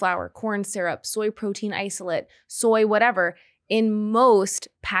corn flour, corn syrup, soy protein isolate, soy whatever in most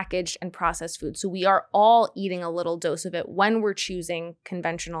packaged and processed foods. So we are all eating a little dose of it when we're choosing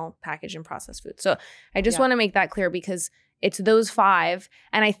conventional packaged and processed food. So I just want to make that clear because it's those 5.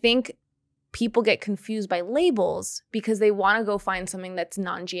 And I think people get confused by labels because they want to go find something that's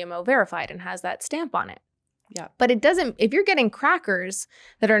non-GMO verified and has that stamp on it. Yeah. But it doesn't, if you're getting crackers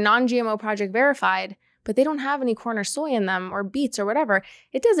that are non-GMO project verified, but they don't have any corn or soy in them or beets or whatever,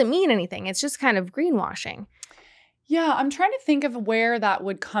 it doesn't mean anything. It's just kind of greenwashing. Yeah, I'm trying to think of where that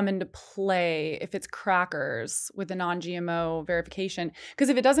would come into play if it's crackers with a non-GMO verification. Because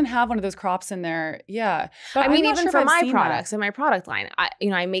if it doesn't have one of those crops in there, But I mean, even for my products in my product line,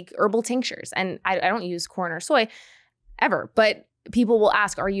 I make herbal tinctures and I don't use corn or soy ever. But people will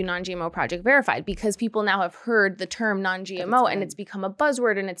ask, are you non-GMO project verified? Because people now have heard the term non-GMO and it's become a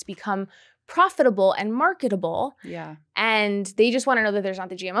buzzword and it's become profitable and marketable. Yeah. And they just want to know that there's not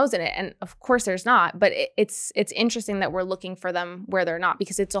the GMOs in it. And of course there's not, but it's interesting that we're looking for them where they're not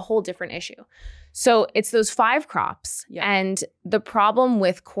because it's a whole different issue. So it's those 5 crops. Yeah. And the problem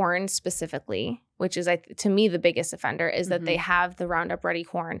with corn specifically, which is to me the biggest offender, is that they have the Roundup Ready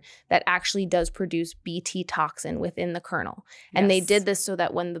corn that actually does produce Bt toxin within the kernel. And they did this so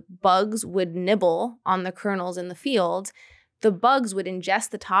that when the bugs would nibble on the kernels in the field, the bugs would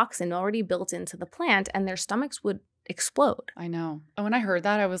ingest the toxin already built into the plant and their stomachs would explode. I know. And when I heard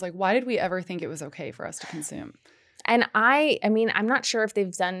that, I was like, why did we ever think it was okay for us to consume? And I mean, I'm not sure if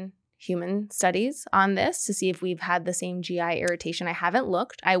they've done human studies on this to see if we've had the same GI irritation. I haven't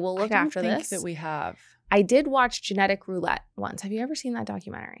looked. I will look after this. I don't think that we have. I did watch Genetic Roulette once. Have you ever seen that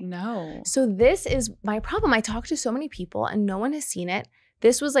documentary? No. So this is my problem. I talk to so many people and no one has seen it.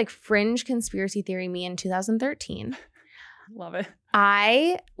 This was like fringe conspiracy theory me in 2013. Love it.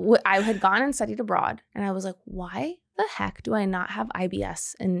 I had gone and studied abroad, and I was like, why the heck do I not have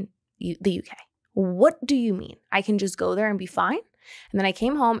IBS in the UK? What do you mean? I can just go there and be fine? And then I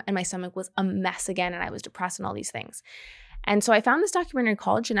came home and my stomach was a mess again, and I was depressed and all these things. And so I found this documentary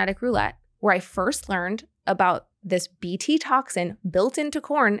called Genetic Roulette, where I first learned about this Bt toxin built into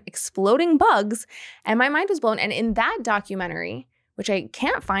corn exploding bugs, and my mind was blown. And in that documentary, which I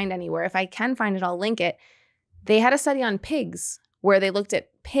can't find anywhere, if I can find it, I'll link it, they had a study on pigs where they looked at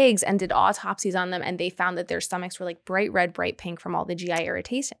pigs and did autopsies on them, and they found that their stomachs were like bright red, bright pink from all the GI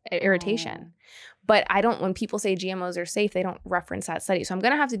irritation. But when people say GMOs are safe, they don't reference that study. So I'm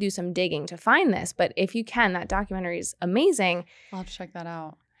going to have to do some digging to find this. But if you can, that documentary is amazing. I'll have to check that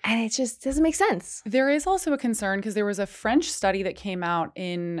out. And it just doesn't make sense. There is also a concern because there was a French study that came out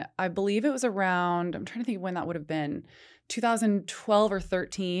in, I believe it was around, I'm trying to think when that would have been, 2012 or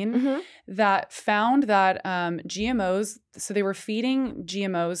 13, that found that GMOs, so they were feeding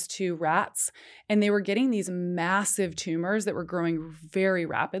GMOs to rats, and they were getting these massive tumors that were growing very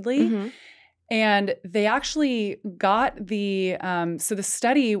rapidly. And they actually got so the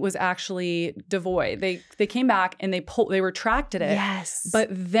study was actually devoid. They came back and they retracted it. Yes. But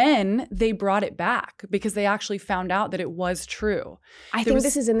then they brought it back because they actually found out that it was true. I think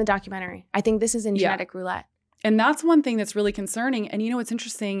this is in the documentary. I think this is in Genetic Roulette. And that's one thing that's really concerning. And you know what's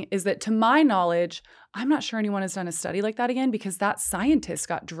interesting is that to my knowledge, I'm not sure anyone has done a study like that again because that scientist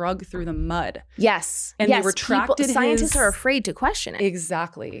got dragged through the mud. Yes. And they retracted scientists are afraid to question it.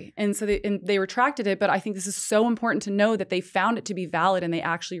 Exactly. And so they retracted it. But I think this is so important to know that they found it to be valid and they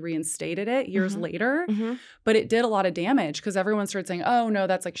actually reinstated it years later. But it did a lot of damage because everyone started saying, oh, no,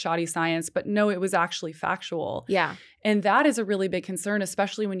 that's like shoddy science. But no, it was actually factual. Yeah. And that is a really big concern,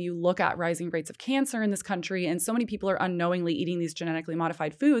 especially when you look at rising rates of cancer in this country. And so many people are unknowingly eating these genetically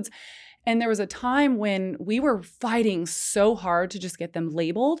modified foods. And there was a time when we were fighting so hard to just get them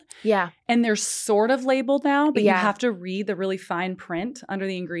labeled. Yeah. And they're sort of labeled now, but you have to read the really fine print under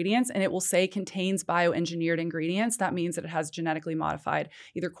the ingredients, and it will say contains bioengineered ingredients. That means that it has genetically modified,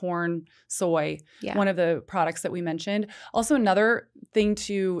 either corn, soy, one of the products that we mentioned. Also, another thing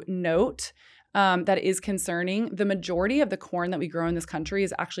to note that is concerning, the majority of the corn that we grow in this country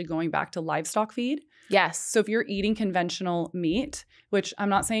is actually going back to livestock feed. Yes. So if you're eating conventional meat, which I'm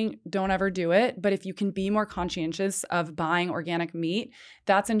not saying don't ever do it, but if you can be more conscientious of buying organic meat,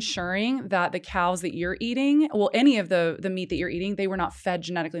 that's ensuring that the cows that you're eating, well, any of the meat that you're eating, they were not fed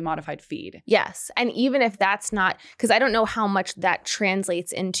genetically modified feed. Yes. And even if that's not, because I don't know how much that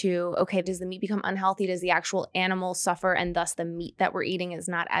translates into, okay, does the meat become unhealthy? Does the actual animal suffer and thus the meat that we're eating is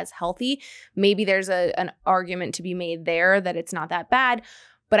not as healthy? Maybe there's an argument to be made there that it's not that bad.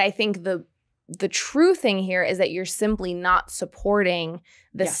 But I think the true thing here is that you're simply not supporting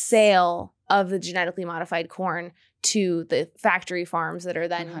the sale of the genetically modified corn to the factory farms that are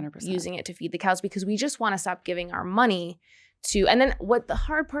then 100%. using it to feed the cows, because we just want to stop giving our money to. And then what the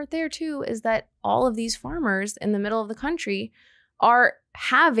hard part there too is that all of these farmers in the middle of the country are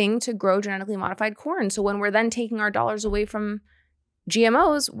having to grow genetically modified corn. So when we're then taking our dollars away from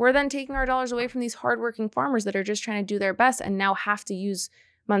GMOs, we're then taking our dollars away from these hardworking farmers that are just trying to do their best and now have to use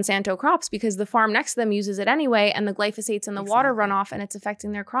Monsanto crops because the farm next to them uses it anyway, and the glyphosate's in the water runoff and it's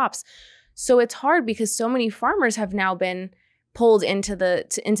affecting their crops. So it's hard because so many farmers have now been pulled into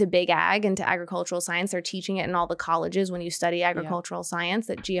big ag, into agricultural science. They're teaching it in all the colleges when you study agricultural science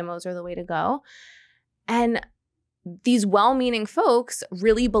that GMOs are the way to go. And these well-meaning folks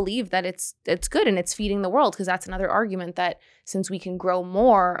really believe that it's good and it's feeding the world, because that's another argument that since we can grow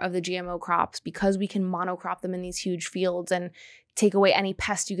more of the GMO crops because we can monocrop them in these huge fields and take away any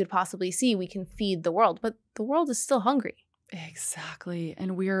pest you could possibly see, we can feed the world. But the world is still hungry. Exactly.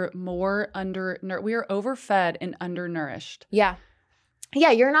 And we're we are overfed and undernourished. Yeah.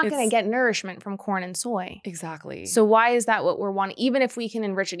 Yeah, you're not going to get nourishment from corn and soy. Exactly. So why is that what we're wanting? Even if we can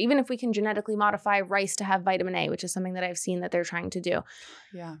enrich it, even if we can genetically modify rice to have vitamin A, which is something that I've seen that they're trying to do.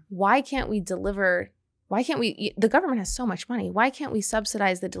 Yeah. The government has so much money. Why can't we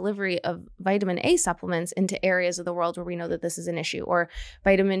subsidize the delivery of vitamin A supplements into areas of the world where we know that this is an issue, or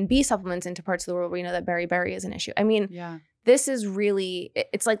vitamin B supplements into parts of the world where we know that beriberi is an issue? I mean, this is really,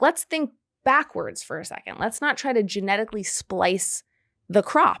 it's like, let's think backwards for a second. Let's not try to genetically splice the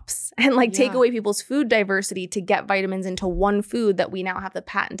crops and take away people's food diversity to get vitamins into one food that we now have the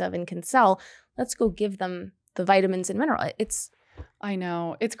patent of and can sell. Let's go give them the vitamins and mineral. I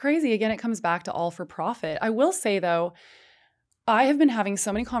know. It's crazy. Again, it comes back to all for profit. I will say though, I have been having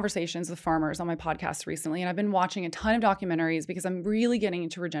so many conversations with farmers on my podcast recently, and I've been watching a ton of documentaries because I'm really getting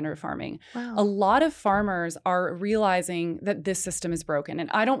into regenerative farming. Wow. A lot of farmers are realizing that this system is broken. And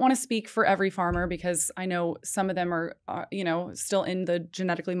I don't want to speak for every farmer because I know some of them are, still in the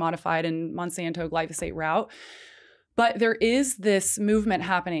genetically modified and Monsanto glyphosate route. But there is this movement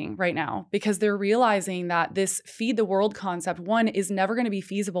happening right now because they're realizing that this feed the world concept, one, is never going to be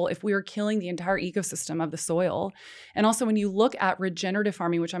feasible if we are killing the entire ecosystem of the soil. And also when you look at regenerative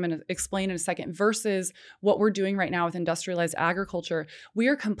farming, which I'm going to explain in a second, versus what we're doing right now with industrialized agriculture, we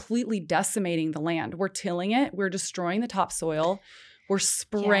are completely decimating the land. We're tilling it. We're destroying the topsoil. We're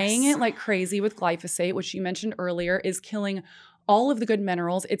spraying it like crazy with glyphosate, which you mentioned earlier is killing all of the good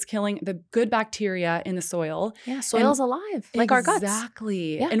minerals. It's killing the good bacteria in the soil. Yeah, soil's alive, like our guts.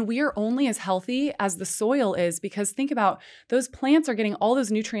 Exactly. Yeah. And we are only as healthy as the soil is because think about those plants are getting all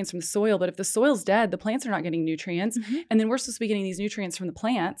those nutrients from the soil, but if the soil's dead, the plants are not getting nutrients. And then we're supposed to be getting these nutrients from the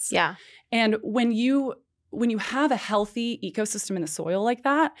plants. Yeah. And when you have a healthy ecosystem in the soil like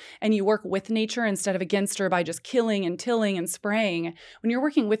that, and you work with nature instead of against her by just killing and tilling and spraying, when you're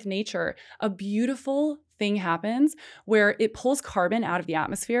working with nature, a beautiful thing happens where it pulls carbon out of the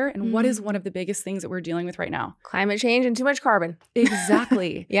atmosphere. And what is one of the biggest things that we're dealing with right now? Climate change and too much carbon.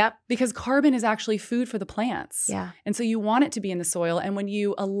 Exactly. Yep. Because carbon is actually food for the plants. Yeah. And so you want it to be in the soil. And when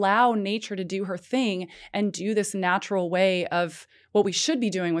you allow nature to do her thing and do this natural way of what we should be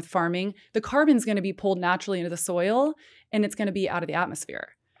doing with farming, the carbon's going to be pulled naturally into the soil and it's going to be out of the atmosphere.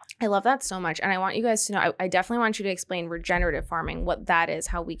 I love that so much. And I want you guys to know, I definitely want you to explain regenerative farming, what that is,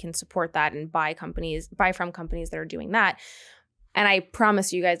 how we can support that and buy from companies that are doing that. And I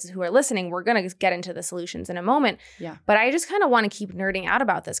promise you guys who are listening, we're going to get into the solutions in a moment. Yeah. But I just kind of want to keep nerding out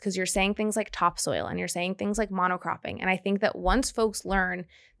about this because you're saying things like topsoil and you're saying things like monocropping. And I think that once folks learn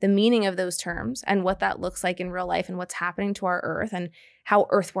the meaning of those terms and what that looks like in real life and what's happening to our earth and how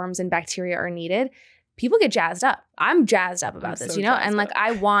earthworms and bacteria are needed, people get jazzed up. I'm jazzed up about this, and like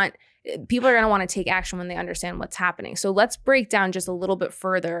people are going to want to take action when they understand what's happening. So let's break down just a little bit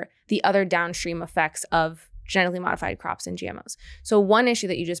further the other downstream effects of genetically modified crops and GMOs. So one issue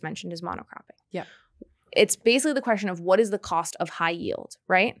that you just mentioned is monocropping. Yeah. It's basically the question of what is the cost of high yield,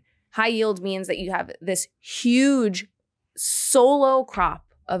 right? High yield means that you have this huge solo crop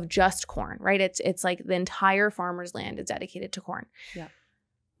of just corn, right? It's like the entire farmer's land is dedicated to corn. Yeah.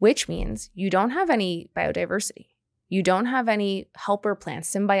 Which means you don't have any biodiversity. You don't have any helper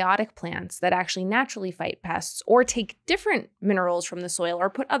plants, symbiotic plants that actually naturally fight pests or take different minerals from the soil or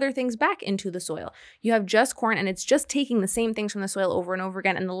put other things back into the soil. You have just corn and it's just taking the same things from the soil over and over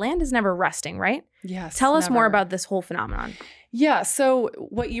again. And the land is never resting, right? Yes. Tell us more about this whole phenomenon. Yeah. So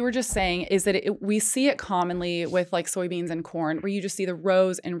what you were just saying is that we see it commonly with like soybeans and corn where you just see the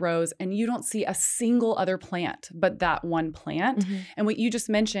rows and rows and you don't see a single other plant but that one plant. And what you just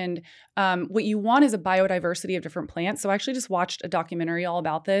mentioned, what you want is a biodiversity of different plants. So I actually just watched a documentary all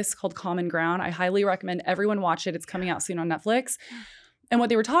about this called Common Ground. I highly recommend everyone watch it. It's coming out soon on Netflix. And what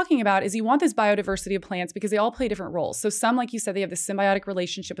they were talking about is you want this biodiversity of plants because they all play different roles. So some, like you said, they have this symbiotic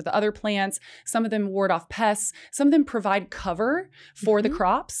relationship with the other plants. Some of them ward off pests. Some of them provide cover for the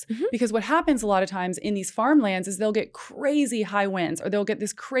crops. Because what happens a lot of times in these farmlands is they'll get crazy high winds or they'll get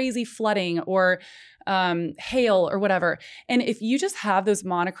this crazy flooding or hail or whatever. And if you just have those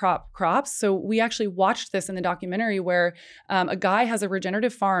monocrop crops, so we actually watched this in the documentary where a guy has a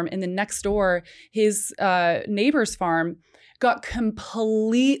regenerative farm and then next door, his neighbor's farm got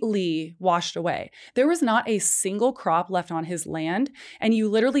completely washed away. There was not a single crop left on his land. And you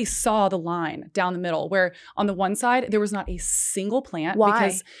literally saw the line down the middle where on the one side, there was not a single plant.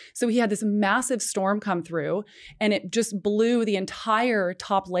 Why? So he had this massive storm come through and it just blew the entire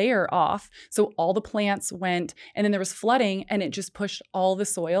top layer off. So all the plants went and then there was flooding and it just pushed all the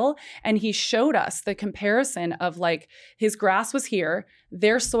soil. And he showed us the comparison of like his grass was here,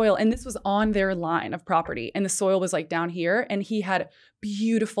 their soil, and this was on their line of property. And the soil was like down here. And he had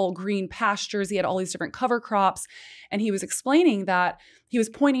beautiful green pastures. He had all these different cover crops. And he was explaining that he was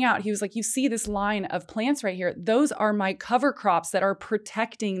pointing out, he was like, you see this line of plants right here. Those are my cover crops that are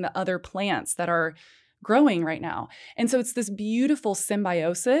protecting the other plants that are growing right now. And so it's this beautiful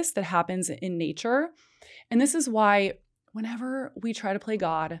symbiosis that happens in nature. And this is why whenever we try to play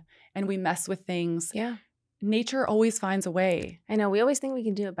God and we mess with things, nature always finds a way. I know. We always think we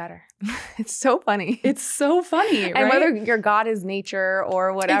can do it better. It's so funny. It's so funny, right? And whether your God is nature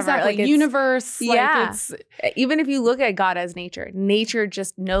or whatever. Exactly. Like universe. Yeah. Like even if you look at God as nature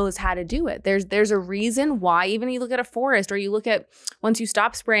just knows how to do it. There's a reason why, even if you look at a forest or you look at once you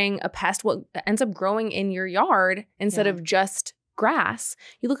stop spraying a pest, what ends up growing in your yard instead of just grass,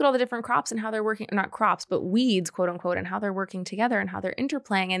 you look at all the different crops and how they're working, not crops, but weeds, quote unquote, and how they're working together and how they're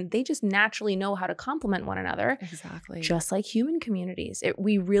interplaying. And they just naturally know how to complement one another. Exactly. Just like human communities.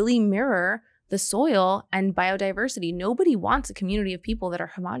 We really mirror the soil and biodiversity. Nobody wants a community of people that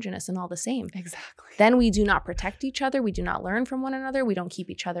are homogenous and all the same. Exactly. Then we do not protect each other. We do not learn from one another. We don't keep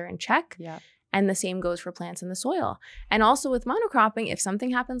each other in check. Yeah. And the same goes for plants in the soil. And also with monocropping, if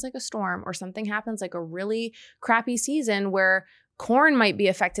something happens like a storm or something happens like a really crappy season where corn might be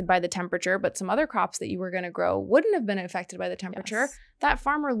affected by the temperature, but some other crops that you were going to grow wouldn't have been affected by the temperature, Yes. that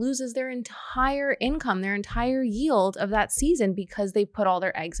farmer loses their entire income, their entire yield of that season because they put all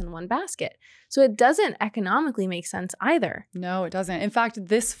their eggs in one basket. So it doesn't economically make sense either. No, it doesn't. In fact,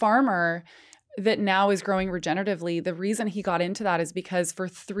 this farmer that now is growing regeneratively, the reason he got into that is because for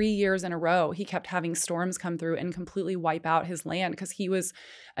 3 years in a row, he kept having storms come through and completely wipe out his land because he was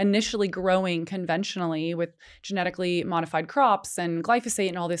initially growing conventionally with genetically modified crops and glyphosate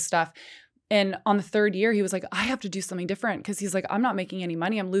and all this stuff. And on the 3rd year, he was like, I have to do something different because he's like, I'm not making any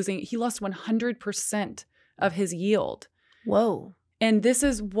money. I'm losing. He lost 100% of his yield. Whoa. And this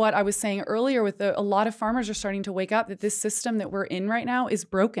is what I was saying earlier with a lot of farmers are starting to wake up that this system that we're in right now is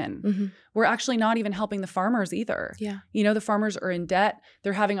broken. Mm-hmm. We're actually not even helping the farmers either. Yeah. You know, the farmers are in debt.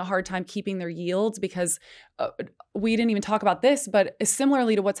 They're having a hard time keeping their yields because we didn't even talk about this, but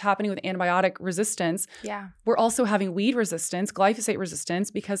similarly to what's happening with antibiotic resistance, Yeah. we're also having weed resistance, glyphosate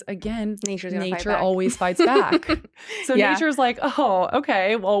resistance, because again, Nature's gonna fight nature back. always fights back. So Yeah. nature's like, oh,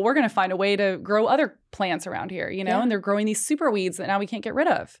 okay, well, we're going to find a way to grow other plants around here, you know, Yeah. and they're growing these super weeds that now we can't get rid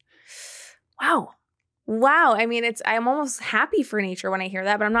of. Wow. Wow. I mean, I'm almost happy for nature when I hear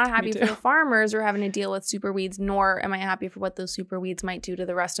that, but I'm not happy too. for the farmers who are having to deal with super weeds, nor am I happy for what those super weeds might do to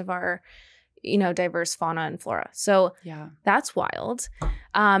the rest of our, diverse fauna and flora. So Yeah. that's wild.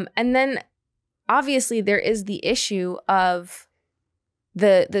 And then obviously there is the issue of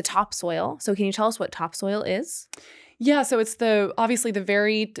the topsoil. So can you tell us what topsoil is? Yeah, so it's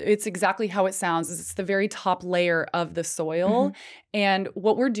it's exactly how it sounds. It's the very top layer of the soil. Mm-hmm. And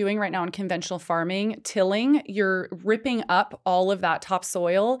what we're doing right now in conventional farming, tilling, you're ripping up all of that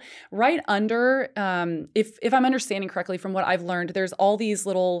topsoil right under, if I'm understanding correctly from what I've learned, there's all these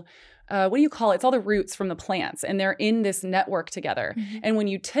little, what do you call it? It's all the roots from the plants and they're in this network together. Mm-hmm. And when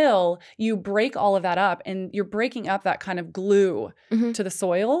you till, you break all of that up and you're breaking up that kind of glue Mm-hmm. to the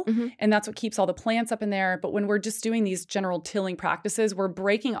soil. Mm-hmm. And that's what keeps all the plants up in there. But when we're just doing these general tilling practices, we're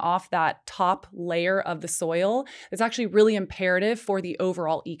breaking off that top layer of the soil. It's actually really imperative for the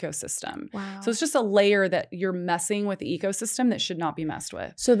overall ecosystem. Wow. So it's just a layer that you're messing with the ecosystem that should not be messed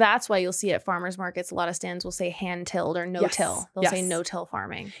with. So that's why you'll see at farmers markets, a lot of stands will say hand tilled or no Yes. till. They'll say Yes. no till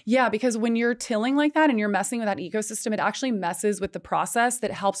farming. Yeah, because when you're tilling like that and you're messing with that ecosystem, it actually messes with the process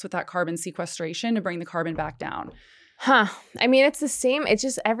that helps with that carbon sequestration to bring the carbon back down. Huh. I mean, it's the same. It's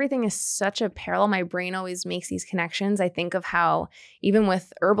just everything is such a parallel. My brain always makes these connections. I think of how even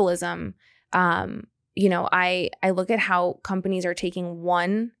with herbalism, I look at how companies are taking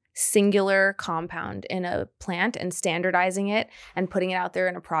one singular compound in a plant and standardizing it and putting it out there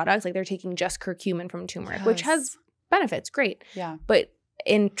in a product. Like they're taking just curcumin from turmeric, which has benefits. Great. Yeah. But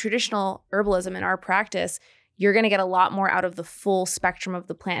in traditional herbalism, in our practice, you're going to get a lot more out of the full spectrum of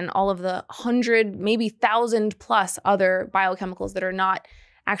the plant and all of the 100, maybe 1,000 plus other biochemicals that are not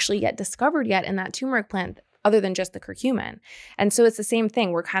actually yet discovered yet in that turmeric plant other than just the curcumin. And so it's the same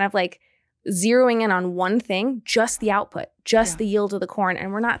thing. We're kind of like zeroing in on one thing, just the output, just the yield of the corn.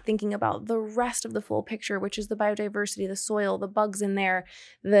 And we're not thinking about the rest of the full picture, which is the biodiversity, the soil, the bugs in there,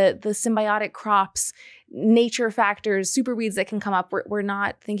 the symbiotic crops, nature factors, super weeds that can come up. We're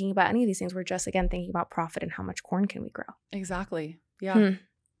not thinking about any of these things. We're just, again, thinking about profit and how much corn can we grow. Exactly. Yeah.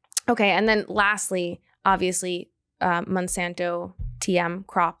 Okay. And then lastly, obviously, Monsanto TM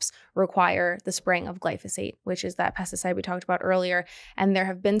crops require the spraying of glyphosate, which is that pesticide we talked about earlier. And there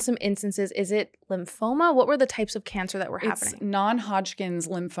have been some instances. Is it lymphoma? What were the types of cancer that were happening? It's non-Hodgkin's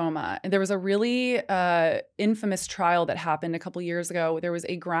lymphoma. And there was a really infamous trial that happened a couple years ago. There was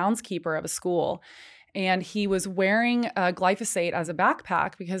a groundskeeper of a school, and he was wearing glyphosate as a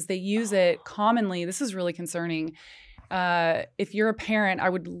backpack because they use it commonly. This is really concerning. If you're a parent, I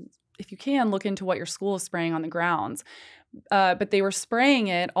would, if you can, look into what your school is spraying on the grounds. But they were spraying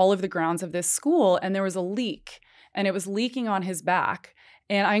it all over the grounds of this school, and there was a leak, and it was leaking on his back.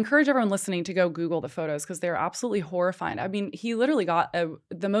 And I encourage everyone listening to go Google the photos because they're absolutely horrifying. I mean, he literally got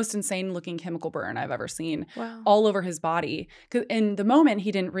the most insane looking chemical burn I've ever seen all over his body. In the moment,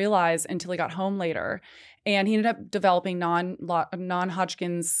 he didn't realize until he got home later. And he ended up developing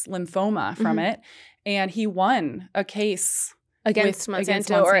non-Hodgkin's lymphoma from it. And he won a case against against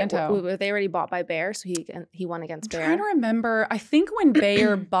Monsanto, or were they already bought by Bayer? So he won against Bayer. I'm trying to remember. I think when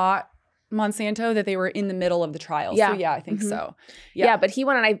Bayer bought Monsanto that they were in the middle of the trial. Yeah. So yeah, I think so. Yeah, but he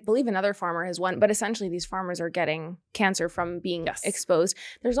won, and I believe another farmer has won. But essentially, these farmers are getting cancer from being exposed.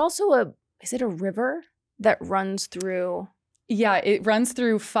 There's also is it a river that runs through? Yeah, it runs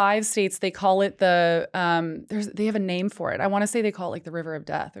through 5 states. They call it they have a name for it. I want to say they call it like the River of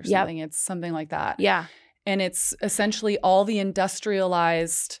Death or something. It's something like that. Yeah. And it's essentially all the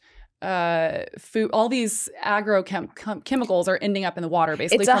industrialized food, all these chemicals are ending up in the water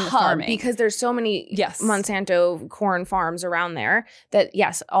basically from the farming. Because there's so many Monsanto corn farms around there that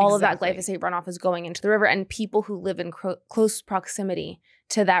all of that glyphosate runoff is going into the river, and people who live in close proximity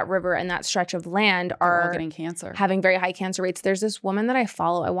to that river and that stretch of land are all getting cancer, having very high cancer rates. There's this woman that I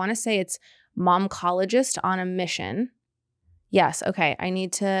follow. I want to say it's Momcologist on a Mission. Yes. Okay.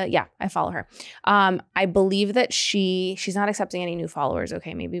 I follow her. I believe that she's not accepting any new followers.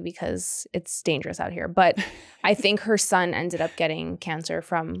 Okay. Maybe because it's dangerous out here, but I think her son ended up getting cancer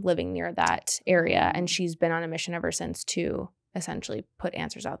from living near that area. And she's been on a mission ever since to essentially put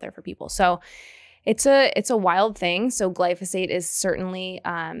answers out there for people. So it's a wild thing. So glyphosate is certainly,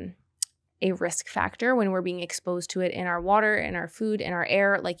 a risk factor when we're being exposed to it in our water, in our food, in our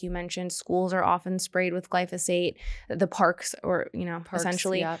air. Like you mentioned, schools are often sprayed with glyphosate, the parks or,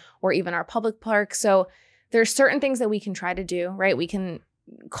 essentially, or even our public parks. So there's certain things that we can try to do, right? We can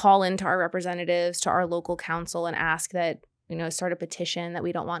call into our representatives, to our local council, and ask that, start a petition that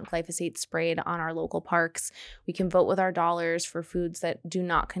we don't want glyphosate sprayed on our local parks. We can vote with our dollars for foods that do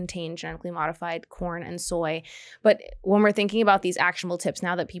not contain genetically modified corn and soy. But when we're thinking about these actionable tips,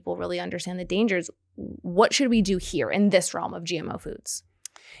 now that people really understand the dangers, what should we do here in this realm of GMO foods?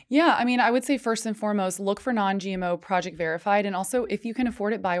 Yeah, I mean, I would say first and foremost, look for non-GMO, project verified, and also if you can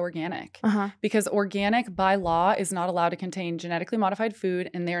afford it, buy organic. Because organic by law is not allowed to contain genetically modified food,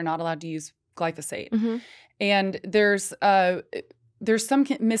 and they are not allowed to use glyphosate. And there's some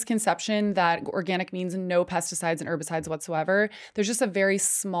misconception that organic means no pesticides and herbicides whatsoever. There's just a very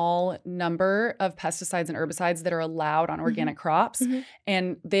small number of pesticides and herbicides that are allowed on organic crops,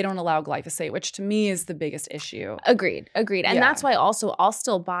 and they don't allow glyphosate, which to me is the biggest issue. Agreed. And that's why also I'll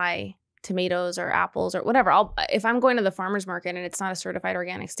still buy tomatoes or apples or whatever. If I'm going to the farmer's market and it's not a certified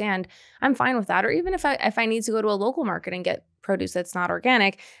organic stand, I'm fine with that. Or even if I need to go to a local market and get produce that's not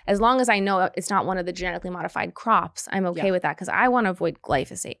organic, as long as I know it's not one of the genetically modified crops, I'm okay with that, because I want to avoid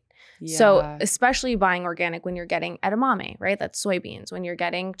glyphosate. So especially buying organic when you're getting edamame, right? That's soybeans. When you're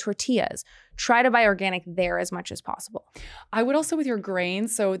getting tortillas, try to buy organic there as much as possible. I would also with your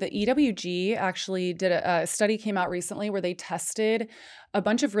grains. So the EWG actually did a study came out recently where they tested a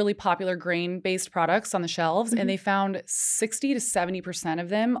bunch of really popular grain-based products on the shelves, and they found 60 to 70% of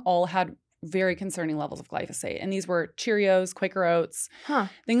them all had very concerning levels of glyphosate. And these were Cheerios, Quaker Oats,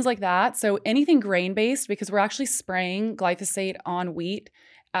 things like that. So anything grain-based, because we're actually spraying glyphosate on wheat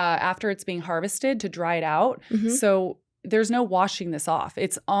after it's being harvested to dry it out. So there's no washing this off.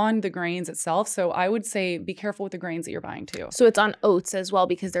 It's on the grains itself. So I would say be careful with the grains that you're buying too. So it's on oats as well,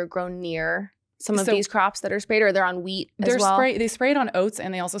 because they're grown near some of these crops that are sprayed, or they're on wheat as well? They spray it on oats,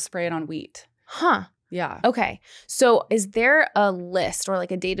 and they also spray it on wheat. Yeah. Okay. So is there a list or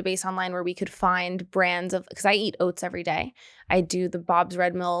like a database online where we could find brands of, because I eat oats every day. I do the Bob's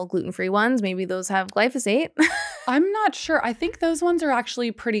Red Mill gluten-free ones. Maybe those have glyphosate. I'm not sure. I think those ones are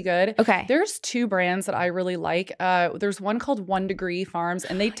actually pretty good. Okay. There's 2 brands that I really like. There's one called 1 Degree Farms,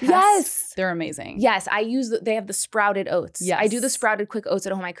 and they test. Yes. They're amazing. Yes. They have the sprouted oats. Yes. I do the sprouted quick oats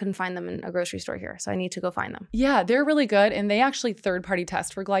at home. I couldn't find them in a grocery store here, so I need to go find them. Yeah, they're really good. And they actually third-party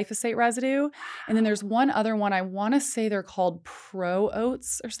test for glyphosate residue. And then there's one other one. I want to say they're called Pro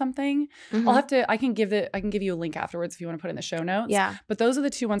Oats or something. I can give you a link afterwards if you want to put it in the show notes. Yeah. But those are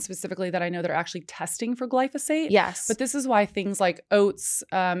the 2 ones specifically that I know that are actually testing for glyphosate. Yes. But this is why things like oats,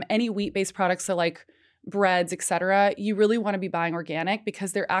 any wheat-based products, so like breads, etc., you really want to be buying organic,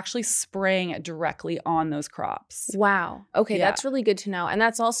 because they're actually spraying it directly on those crops. Wow. Okay, that's really good to know. And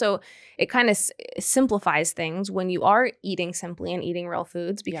that's also, it kind of simplifies things when you are eating simply and eating real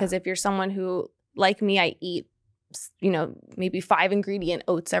foods, because if you're someone who, like me, I eat maybe 5 ingredient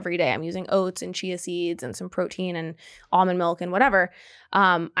oats every day. I'm using oats and chia seeds and some protein and almond milk and whatever.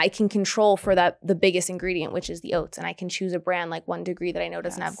 I can control for the biggest ingredient, which is the oats. And I can choose a brand like 1 Degree that I know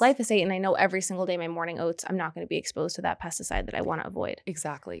doesn't have glyphosate. And I know every single day my morning oats, I'm not going to be exposed to that pesticide that I want to avoid.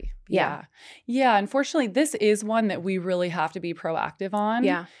 Exactly. Yeah. Unfortunately, this is one that we really have to be proactive on.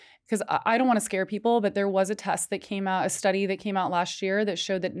 Yeah. Because I don't want to scare people, but there was a study that came out last year that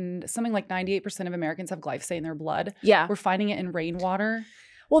showed that something like 98% of Americans have glyphosate in their blood. Yeah. We're finding it in rainwater.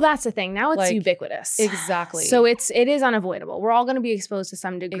 Well, that's the thing. Now it's Like, ubiquitous. Exactly. So it is unavoidable. We're all going to be exposed to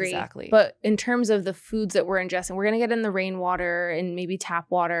some degree. Exactly. But in terms of the foods that we're ingesting, we're going to get in the rainwater and maybe tap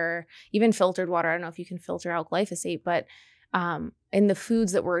water, even filtered water. I don't know if you can filter out glyphosate, but in the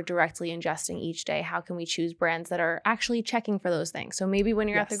foods that we're directly ingesting each day, how can we choose brands that are actually checking for those things? So maybe when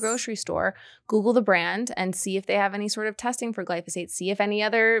you're at the grocery store, Google the brand and see if they have any sort of testing for glyphosate. See if any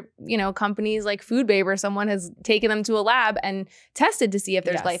other, companies like Food Babe or someone has taken them to a lab and tested to see if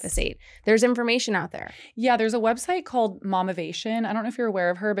there's glyphosate. There's information out there. Yeah, there's a website called Momivation. I don't know if you're aware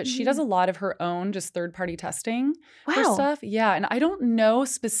of her, but she does a lot of her own just third-party testing for stuff. Yeah, and I don't know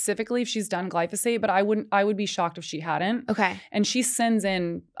specifically if she's done glyphosate, but I would be shocked if she hadn't. Okay. And she sends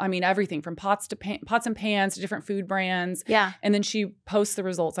in, everything from pots and pans to different food brands. Yeah. And then she posts the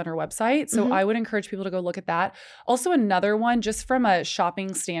results on her website. So I would encourage people to go look at that. Also, another one, just from a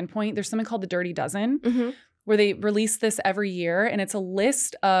shopping standpoint, there's something called the Dirty Dozen, where they release this every year. And it's a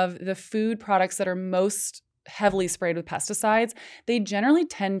list of the food products that are most heavily sprayed with pesticides. They generally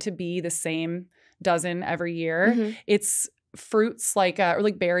tend to be the same dozen every year. It's fruits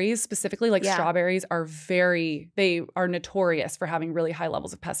or berries specifically, strawberries they are notorious for having really high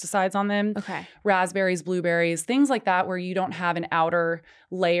levels of pesticides on them. Okay. Raspberries, blueberries, things like that where you don't have an outer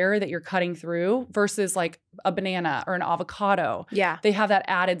layer that you're cutting through versus like a banana or an avocado. Yeah. They have that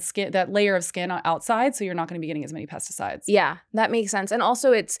added skin, that layer of skin outside, so you're not going to be getting as many pesticides. Yeah, that makes sense. And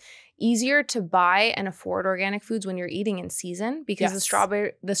also it's easier to buy and afford organic foods when you're eating in season because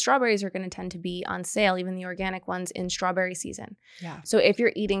the strawberries are going to tend to be on sale, even the organic ones in strawberry season. Yeah. So if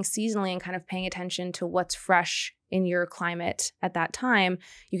you're eating seasonally and kind of paying attention to what's fresh in your climate at that time,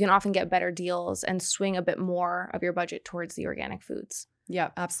 you can often get better deals and swing a bit more of your budget towards the organic foods.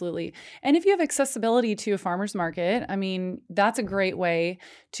 Yeah, absolutely. And if you have accessibility to a farmer's market, that's a great way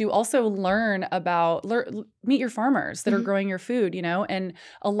to also meet your farmers that are growing your food, and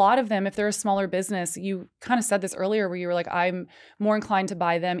a lot of them, if they're a smaller business, you kind of said this earlier where you were like, I'm more inclined to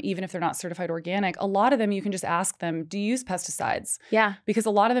buy them even if they're not certified organic. A lot of them, you can just ask them, do you use pesticides? Yeah. Because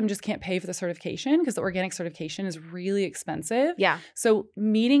a lot of them just can't pay for the certification because the organic certification is really expensive. Yeah. So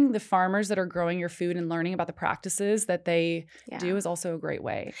meeting the farmers that are growing your food and learning about the practices that they do is also a great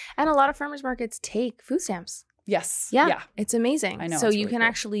way. And a lot of farmers markets take food stamps. Yes. Yeah. It's amazing. I know. So you really can cool.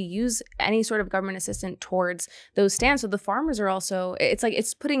 actually use any sort of government assistance towards those stands. So the farmers are also, it's like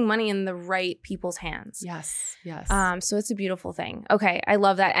it's putting money in the right people's hands. Yes. So it's a beautiful thing. Okay. I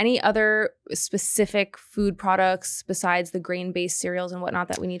love that. Any other specific food products besides the grain-based cereals and whatnot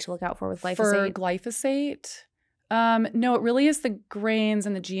that we need to look out for with glyphosate? For glyphosate? No, it really is the grains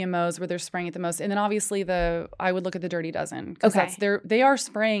and the GMOs where they're spraying it the most. And then obviously I would look at the Dirty Dozen because they are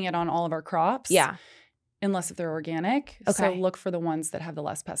spraying it on all of our crops. Yeah. Unless if they're organic. Okay. So look for the ones that have the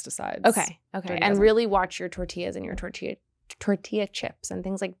less pesticides. Okay. Dirty And Dozen. really watch your tortillas and your tortilla chips and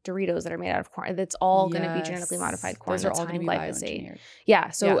things like Doritos that are made out of corn. That's all going to be genetically modified corn. Those are that's all high going in to be glyphosate. bioengineered.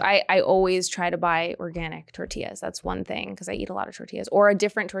 Yeah. So I always try to buy organic tortillas. That's one thing because I eat a lot of tortillas. Or a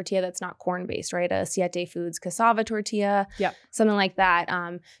different tortilla that's not corn-based, right? A Siete Foods cassava tortilla. Yeah. Something like that.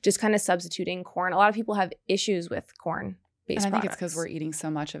 Just kind of substituting corn. A lot of people have issues with corn. And I think it's because we're eating so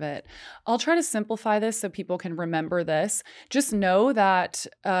much of it. I'll try to simplify this so people can remember this. Just know that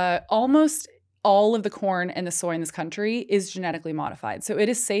almost all of the corn and the soy in this country is genetically modified. So it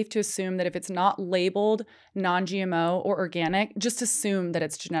is safe to assume that if it's not labeled non-GMO or organic, just assume that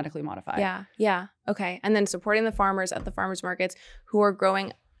it's genetically modified. Yeah. Okay. And then supporting the farmers at the farmers markets who are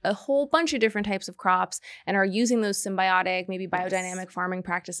growing a whole bunch of different types of crops and are using those symbiotic, maybe biodynamic farming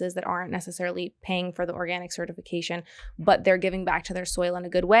practices that aren't necessarily paying for the organic certification, but they're giving back to their soil in a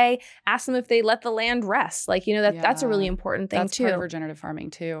good way. Ask them if they let the land rest. That's a really important thing That's too. Part of regenerative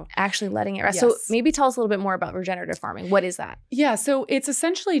farming too. Actually letting it rest. Yes. So maybe tell us a little bit more about regenerative farming. What is that? Yeah, so it's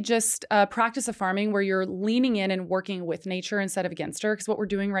essentially just a practice of farming where you're leaning in and working with nature instead of against her. Because what we're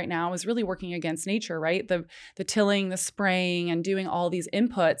doing right now is really working against nature, right? The tilling, the spraying, and doing all these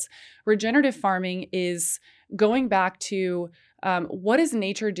inputs. Regenerative farming is going back to what does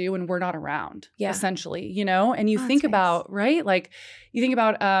nature do when we're not around, essentially, and you think about, right? Like you think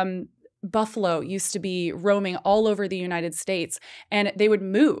about buffalo used to be roaming all over the United States and they would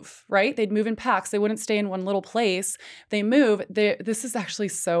move, right? They'd move in packs. They wouldn't stay in one little place. They move. This is actually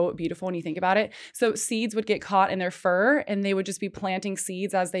so beautiful when you think about it. So seeds would get caught in their fur and they would just be planting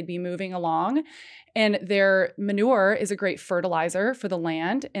seeds as they'd be moving along. And their manure is a great fertilizer for the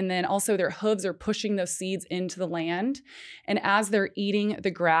land. And then also their hooves are pushing those seeds into the land. And as they're eating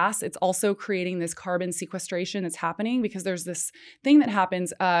the grass, it's also creating this carbon sequestration that's happening, because there's this thing that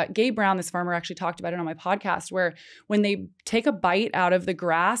happens. Gabe Brown, this farmer, actually talked about it on my podcast, where when they take a bite out of the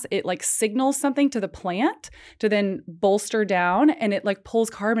grass, it like signals something to the plant to then bolster down, and it like pulls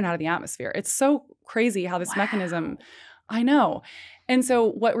carbon out of the atmosphere. It's so crazy how this mechanism, I know. And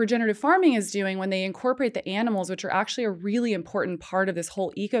so what regenerative farming is doing when they incorporate the animals, which are actually a really important part of this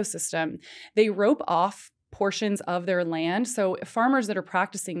whole ecosystem, they rope off portions of their land. So farmers that are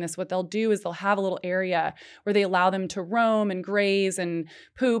practicing this, what they'll do is they'll have a little area where they allow them to roam and graze and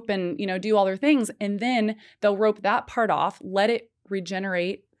poop and, do all their things. And then they'll rope that part off, let it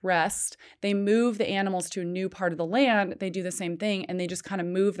regenerate, rest. They move the animals to a new part of the land. They do the same thing, and they just kind of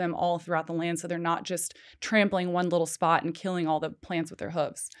move them all throughout the land, so they're not just trampling one little spot and killing all the plants with their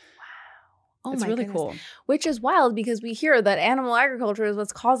hooves. Oh, it's really cool. Which is wild, because we hear that animal agriculture is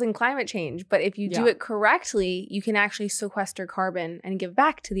what's causing climate change. But if you do it correctly, you can actually sequester carbon and give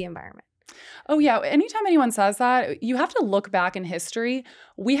back to the environment. Oh, yeah. Anytime anyone says that, you have to look back in history.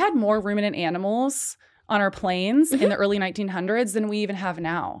 We had more ruminant animals on our plains in the early 1900s than we even have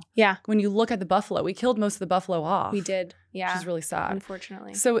now. Yeah. When you look at the buffalo, we killed most of the buffalo off. We did. Yeah. Which is really sad.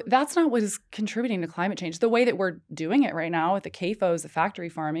 Unfortunately. So that's not what is contributing to climate change. The way that we're doing it right now with the CAFOs, the factory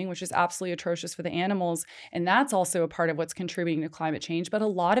farming, which is absolutely atrocious for the animals. And that's also a part of what's contributing to climate change. But a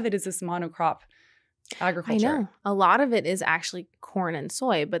lot of it is this monocrop agriculture. I know. A lot of it is actually corn and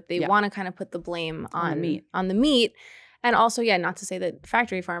soy, but they want to kind of put the blame on the meat. And also, not to say that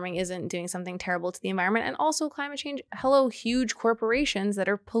factory farming isn't doing something terrible to the environment. And also climate change. Hello, huge corporations that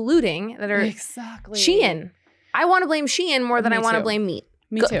are polluting, that are exactly Shein. I want to blame Shein more than I want to blame meat.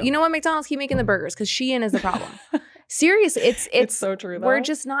 Me too. You know what? McDonald's keep making the burgers because Shein is the problem. Seriously, it's so true, though. We're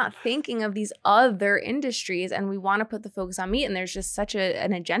just not thinking of these other industries, and we want to put the focus on meat. And there's just such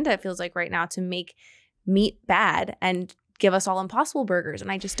an agenda, it feels like right now, to make meat bad and give us all Impossible burgers.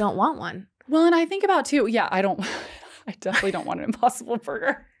 And I just don't want one. Well, and I think about too, I definitely don't want an Impossible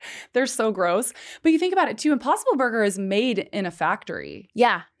burger. They're so gross. But you think about it too, Impossible burger is made in a factory.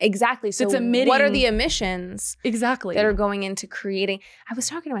 Yeah, exactly. So it's emitting, what are the emissions exactly that are going into creating? I was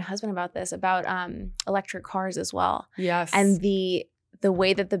talking to my husband about this, about electric cars as well. Yes. And the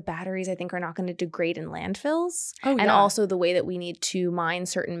way that the batteries, I think, are not going to degrade in landfills. Oh, yeah. And also the way that we need to mine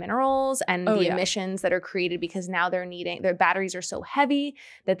certain minerals and the emissions that are created because now their batteries are so heavy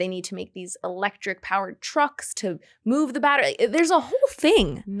that they need to make these electric powered trucks to move the battery. There's a whole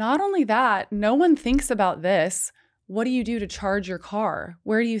thing. Not only that, no one thinks about this. What do you do to charge your car?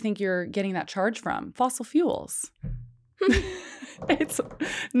 Where do you think you're getting that charge from? Fossil fuels. It's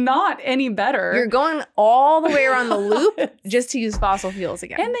not any better. You're going all the way around the loop just to use fossil fuels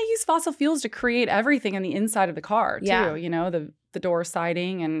again. And they use fossil fuels to create everything in the inside of the car too. Yeah. The door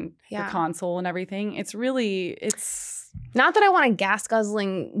siding and the console and everything. It's not that I want a gas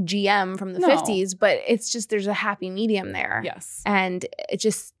guzzling GM from the 50s, but it's just there's a happy medium there. Yes. And it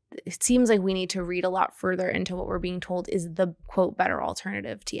seems like we need to read a lot further into what we're being told is the quote better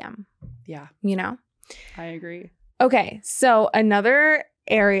alternative, TM. Yeah. I agree. Okay, so another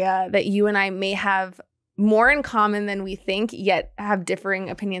area that you and I may have more in common than we think, yet have differing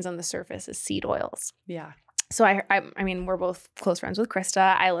opinions on the surface, is seed oils. Yeah. So I mean, we're both close friends with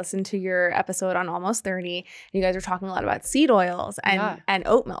Krista. I listened to your episode on Almost 30. And you guys are talking a lot about seed oils and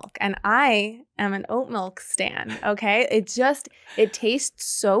oat milk. And I am an oat milk stan, okay? It tastes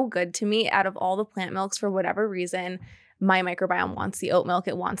so good to me. Out of all the plant milks, for whatever reason, my microbiome wants the oat milk.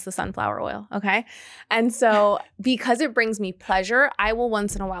 It wants the sunflower oil, okay? And so because it brings me pleasure, I will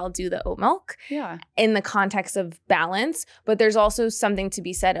once in a while do the oat milk in the context of balance. But there's also something to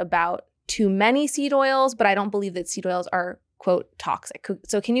be said about too many seed oils, but I don't believe that seed oils are, quote, toxic.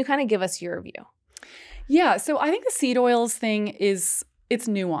 So can you kind of give us your view? Yeah, so I think the seed oils thing it's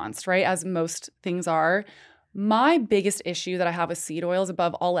nuanced, right? As most things are. My biggest issue that I have with seed oils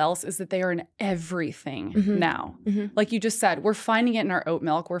above all else is that they are in everything now. Mm-hmm. Like you just said, we're finding it in our oat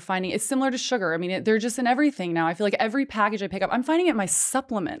milk. We're finding it's similar to sugar. I mean, they're just in everything now. I feel like every package I pick up, I'm finding it in my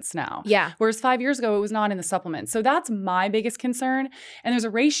supplements now. Yeah. Whereas 5 years ago, it was not in the supplements. So that's my biggest concern. And there's a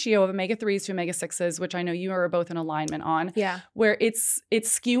ratio of omega-3s to omega-6s, which I know you are both in alignment on. Yeah. Where it's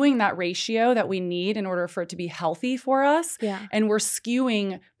skewing that ratio that we need in order for it to be healthy for us. Yeah. And we're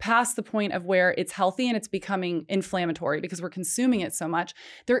skewing past the point of where it's healthy and it's becoming inflammatory because we're consuming it so much.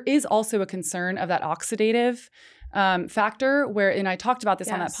 There is also a concern of that oxidative factor and I talked about this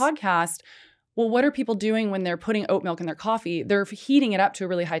on that podcast. Well, what are people doing when they're putting oat milk in their coffee? They're heating it up to a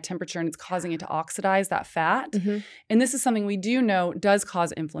really high temperature and it's causing it to oxidize that fat. And this is something we do know does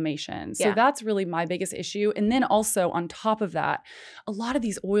cause inflammation. So that's really my biggest issue. And then also on top of that, a lot of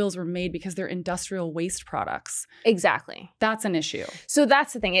these oils were made because they're industrial waste products. Exactly. That's an issue. So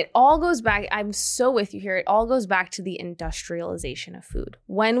that's the thing. It all goes back. I'm so with you here. It all goes back to the industrialization of food.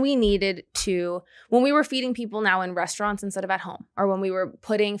 When we were feeding people now in restaurants instead of at home, or when we were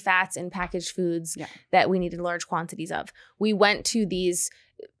putting fats in packaged foods that we needed large quantities of, we went to these,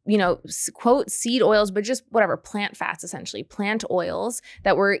 quote, seed oils, but just whatever, plant fats, essentially plant oils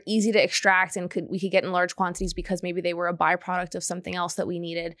that were easy to extract and we could get in large quantities because maybe they were a byproduct of something else that we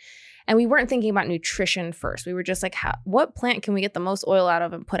needed. And we weren't thinking about nutrition first. We were just like, what plant can we get the most oil out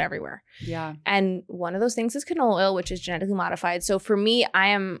of and put everywhere? Yeah. And one of those things is canola oil, which is genetically modified. So for me,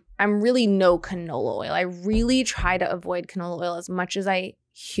 I'm really no canola oil. I really try to avoid canola oil as much as I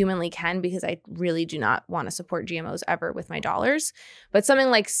humanly can because I really do not want to support GMOs ever with my dollars. But something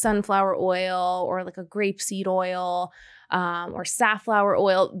like sunflower oil or like a grapeseed oil or safflower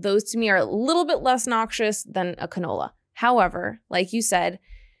oil, those to me are a little bit less noxious than a canola. However, like you said,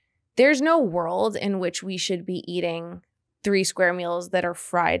 there's no world in which we should be eating 3 square meals that are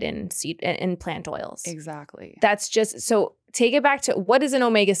fried in plant oils. Exactly. That's just, so take it back to what is an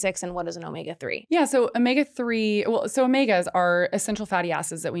omega-6 and what is an omega-3? Yeah, so omega-3, so omegas are essential fatty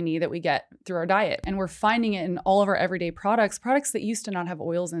acids that we need that we get through our diet. And we're finding it in all of our everyday products that used to not have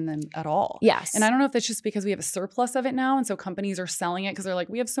oils in them at all. Yes. And I don't know if that's just because we have a surplus of it now. And so companies are selling it because they're like,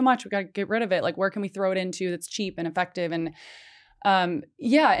 we have so much, we got to get rid of it. Like, where can we throw it into that's cheap and effective? And and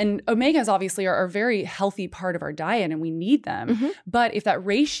omegas obviously are a very healthy part of our diet and we need them. But if that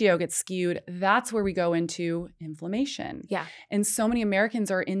ratio gets skewed, that's where we go into inflammation. Yeah. And so many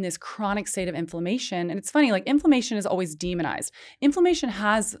Americans are in this chronic state of inflammation. And it's funny, like inflammation is always demonized. Inflammation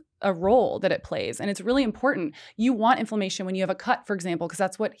has a role that it plays. And it's really important. You want inflammation when you have a cut, for example, because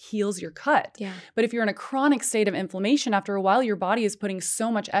that's what heals your cut. Yeah. But if you're in a chronic state of inflammation, after a while, your body is putting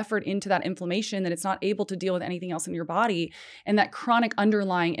so much effort into that inflammation that it's not able to deal with anything else in your body. And that chronic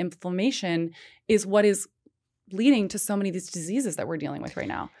underlying inflammation is what is leading to so many of these diseases that we're dealing with right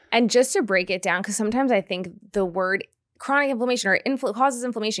now. And just to break it down, because sometimes I think the word chronic inflammation or causes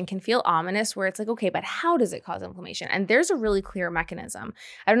inflammation can feel ominous, where it's like, okay, but how does it cause inflammation? And there's a really clear mechanism.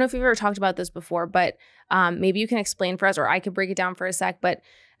 I don't know if you've ever talked about this before, but maybe you can explain for us, or I could break it down for a sec. But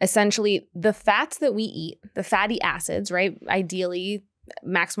essentially, the fats that we eat, the fatty acids, right? Ideally,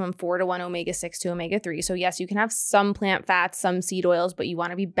 maximum 4-to-1 omega-6 to omega-3. So yes, you can have some plant fats, some seed oils, but you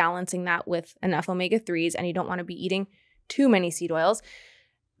want to be balancing that with enough omega-3s, and you don't want to be eating too many seed oils.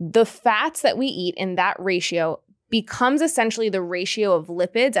 The fats that we eat in that ratio becomes essentially the ratio of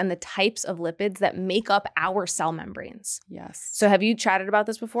lipids and the types of lipids that make up our cell membranes. Yes. So have you chatted about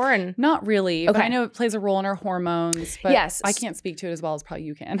this before? And not really, but I know it plays a role in our hormones, but yes. I can't speak to it as well as probably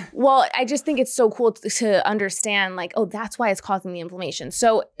you can. Well, I just think it's so cool to understand, like, oh, that's why it's causing the inflammation.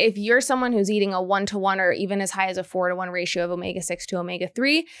 So if you're someone who's eating a 1-to-1 or even as high as a 4-to-1 ratio of omega-6 to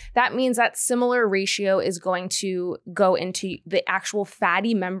omega-3, that means that similar ratio is going to go into the actual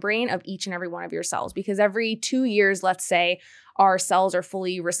fatty membrane of each and every one of your cells, because every 2 years, let's say, our cells are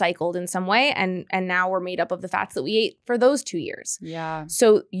fully recycled in some way, and now we're made up of the fats that we ate for those 2 years. Yeah.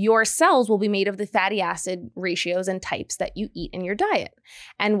 So your cells will be made of the fatty acid ratios and types that you eat in your diet.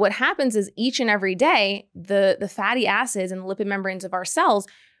 And what happens is each and every day, the fatty acids and the lipid membranes of our cells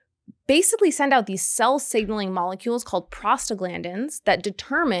basically send out these cell signaling molecules called prostaglandins that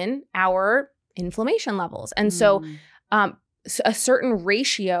determine our inflammation levels. And so a certain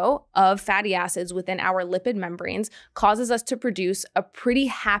ratio of fatty acids within our lipid membranes causes us to produce a pretty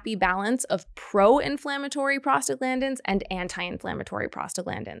happy balance of pro-inflammatory prostaglandins and anti-inflammatory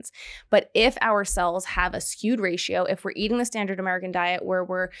prostaglandins. But if our cells have a skewed ratio, if we're eating the standard American diet where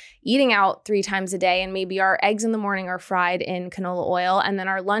we're eating out 3 times a day and maybe our eggs in the morning are fried in canola oil, and then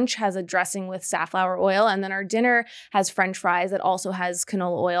our lunch has a dressing with safflower oil, and then our dinner has French fries that also has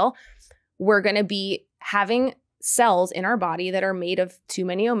canola oil, we're going to be having cells in our body that are made of too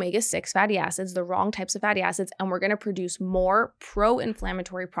many omega-6 fatty acids, the wrong types of fatty acids, and we're going to produce more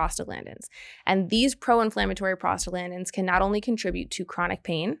pro-inflammatory prostaglandins. And these pro-inflammatory prostaglandins can not only contribute to chronic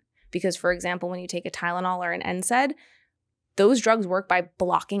pain, because, for example, when you take a Tylenol or an NSAID, those drugs work by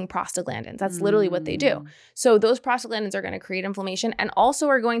blocking prostaglandins. That's literally what they do. So those prostaglandins are going to create inflammation and also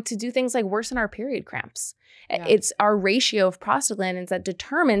are going to do things like worsen our period cramps. Yeah. It's our ratio of prostaglandins that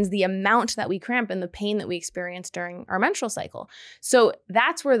determines the amount that we cramp and the pain that we experience during our menstrual cycle. So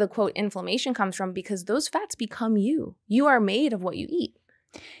that's where the quote inflammation comes from, because those fats become you. You are made of what you eat.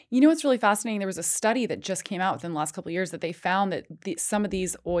 You know what's really fascinating? There was a study that just came out within the last couple of years that they found that some of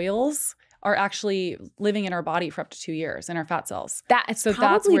these oils are actually living in our body for up to 2 years in our fat cells. That's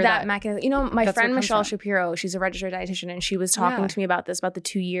probably that mechanism. You know, my friend Michelle Shapiro, she's a registered dietitian, and she was talking to me about this, about the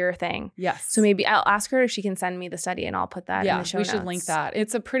 2-year thing. Yes. So maybe I'll ask her if she can send me the study, and I'll put that in the show notes. We should link that.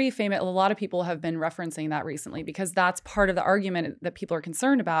 It's a pretty famous, a lot of people have been referencing that recently because that's part of the argument that people are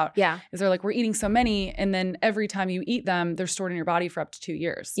concerned about. Yeah. Is they're like, we're eating so many, and then every time you eat them, they're stored in your body for up to 2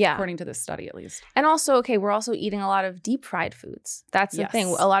 years. Yeah. According to this study, at least. And also, okay, we're also eating a lot of deep fried foods. That's the thing.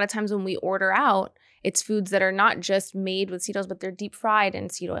 A lot of times when we order out, it's foods that are not just made with seed oils, but they're deep fried in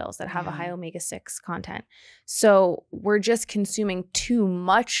seed oils that have a high omega-6 content. So we're just consuming too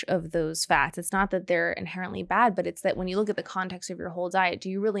much of those fats. It's not that they're inherently bad, but it's that when you look at the context of your whole diet,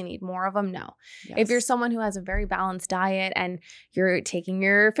 do you really need more of them? No. Yes. If you're someone who has a very balanced diet and you're taking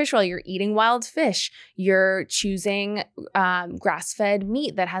your fish oil, you're eating wild fish, you're choosing grass-fed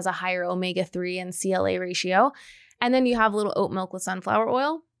meat that has a higher omega-3 and CLA ratio, and then you have a little oat milk with sunflower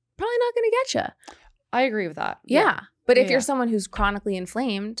oil, probably not going to get you. I agree with that. Yeah. But if you're someone who's chronically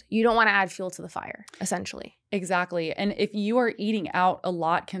inflamed, you don't want to add fuel to the fire, essentially. Exactly. And if you are eating out a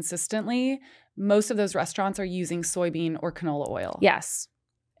lot consistently, most of those restaurants are using soybean or canola oil. Yes.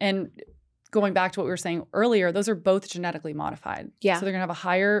 And going back to what we were saying earlier, those are both genetically modified. Yeah. So they're going to have a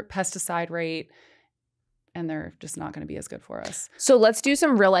higher pesticide rate, and they're just not going to be as good for us. So let's do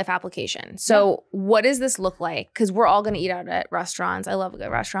some real life application. So what does this look like? Because we're all going to eat out at restaurants. I love a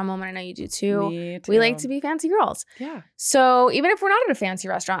good restaurant moment. I know you do too. Me too. We like to be fancy girls. Yeah. So even if we're not at a fancy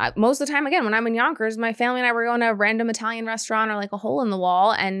restaurant, most of the time, again, when I'm in Yonkers, my family and I were going to a random Italian restaurant or like a hole in the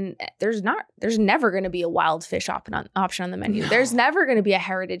wall, and there's never going to be a wild fish option on the menu. No. There's never going to be a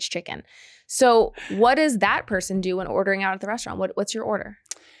heritage chicken. So what does that person do when ordering out at the restaurant? What's your order?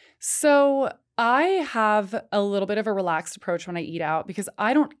 So I have a little bit of a relaxed approach when I eat out because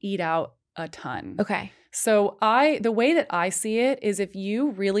I don't eat out a ton. Okay. So the way that I see it is if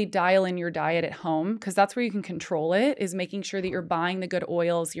you really dial in your diet at home, because that's where you can control it, is making sure that you're buying the good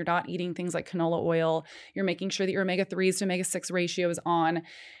oils. You're not eating things like canola oil. You're making sure that your omega-3s to omega-6 ratio is on.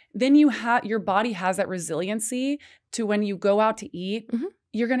 Then your body has that resiliency to when you go out to eat,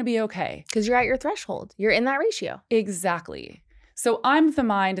 you're going to be okay. Because you're at your threshold. You're in that ratio. Exactly. So I'm of the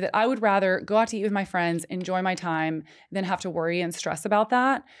mind that I would rather go out to eat with my friends, enjoy my time, than have to worry and stress about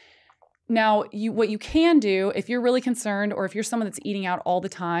that. Now, what you can do if you're really concerned or if you're someone that's eating out all the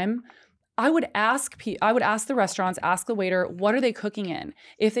time, I would ask the restaurants, ask the waiter, what are they cooking in?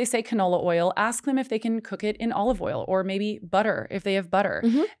 If they say canola oil, ask them if they can cook it in olive oil or maybe butter if they have butter.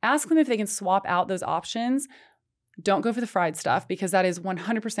 Ask them if they can swap out those options. Don't go for the fried stuff because that is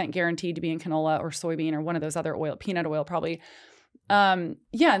 100% guaranteed to be in canola or soybean or one of those other oil, peanut oil probably. And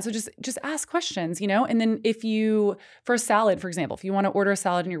so just ask questions, and then for a salad, for example, if you want to order a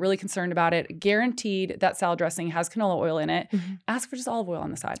salad and you're really concerned about it, guaranteed that salad dressing has canola oil in it, ask for just olive oil on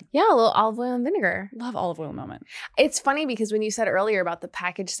the side. Yeah, a little olive oil and vinegar. Love olive oil moment. It's funny because when you said earlier about the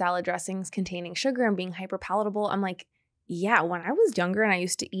packaged salad dressings containing sugar and being hyper palatable, I'm like, yeah, when I was younger and I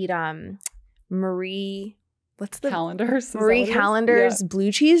used to eat Marie Callender's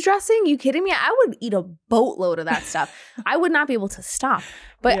blue cheese dressing. You kidding me? I would eat a boatload of that stuff. I would not be able to stop.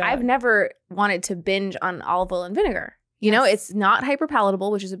 But I've never wanted to binge on olive oil and vinegar. It's not hyper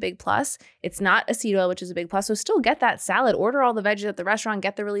palatable, which is a big plus. It's not a seed oil, which is a big plus. So still get that salad. Order all the veggies at the restaurant.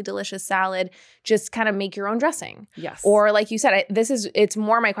 Get the really delicious salad. Just kind of make your own dressing. Yes. Or like you said, it's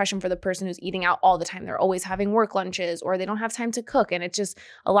more my question for the person who's eating out all the time. They're always having work lunches or they don't have time to cook. And it's just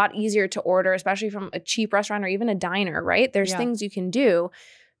a lot easier to order, especially from a cheap restaurant or even a diner, right? There's things you can do.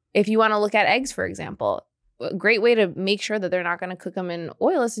 If you want to look at eggs, for example, a great way to make sure that they're not going to cook them in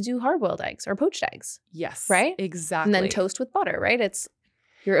oil is to do hard-boiled eggs or poached eggs. Yes. Right? Exactly. And then toast with butter, right?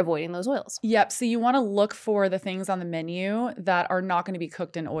 You're avoiding those oils. Yep. So you want to look for the things on the menu that are not going to be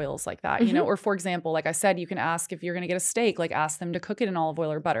cooked in oils like that, or for example, like I said, you can ask if you're going to get a steak, like ask them to cook it in olive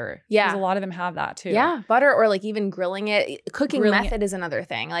oil or butter. Yeah. Because a lot of them have that too. Yeah. Butter or like even grilling it. Cooking method is another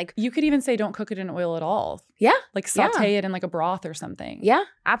thing. Like you could even say don't cook it in oil at all. Yeah. Like saute it in like a broth or something. Yeah,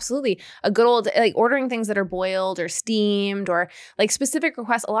 absolutely. A good old, like ordering things that are boiled or steamed or like specific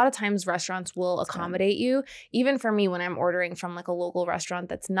requests. A lot of times restaurants will accommodate you. Even for me, when I'm ordering from like a local restaurant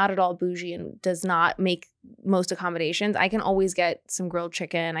that's not at all bougie and does not make most accommodations, I can always get some grilled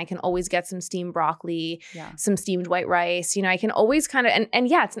chicken. I can always get some steamed broccoli, some steamed white rice. I can always kind of, and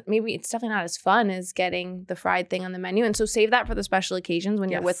yeah, it's definitely not as fun as getting the fried thing on the menu. And so save that for the special occasions when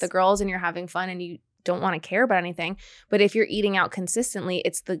you're with the girls and you're having fun and you don't want to care about anything. But if you're eating out consistently,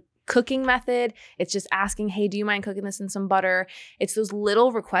 it's the cooking method. It's just asking, hey, do you mind cooking this in some butter? It's those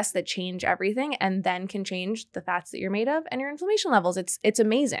little requests that change everything and then can change the fats that you're made of and your inflammation levels. It's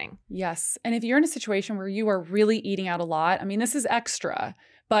amazing. Yes. And if you're in a situation where you are really eating out a lot, I mean, this is extra,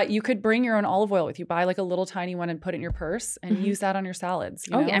 But you could bring your own olive oil with you. Buy like a little tiny one and put it in your purse and use that on your salads.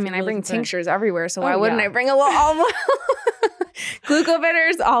 You know, I mean, I bring concerned. tinctures everywhere, so why wouldn't I bring a little olive oil?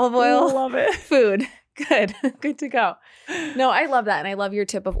 Glucobitters, olive oil. Love it. Food. Good. Good to go. No, I love that. And I love your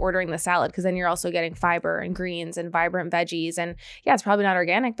tip of ordering the salad because then you're also getting fiber and greens and vibrant veggies. And yeah, it's probably not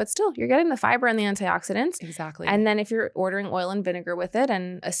organic, but still you're getting the fiber and the antioxidants. Exactly. And then if you're ordering oil and vinegar with it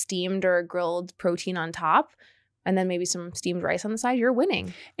and a steamed or a grilled protein on top, and then maybe some steamed rice on the side, you're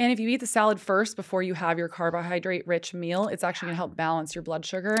winning. And if you eat the salad first before you have your carbohydrate-rich meal, it's actually going to help balance your blood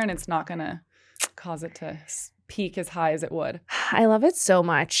sugar and it's not going to cause it to peak as high as it would. I love it so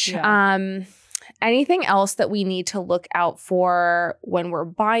much. Yeah. Anything else that we need to look out for when we're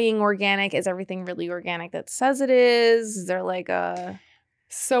buying organic? Is everything really organic that says it is? Is there like a...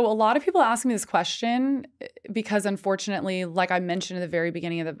 So a lot of people ask me this question because unfortunately, like I mentioned at the very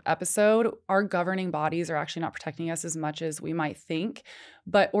beginning of the episode, our governing bodies are actually not protecting us as much as we might think.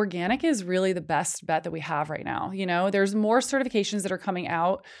 But organic is really the best bet that we have right now. You know, there's more certifications that are coming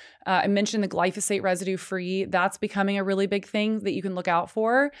out. I mentioned the glyphosate residue free. That's becoming a really big thing that you can look out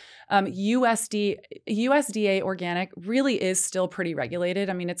for. USDA organic really is still pretty regulated.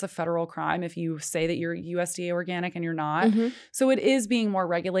 I mean, it's a federal crime if you say that you're USDA organic and you're not. Mm-hmm. So it is being more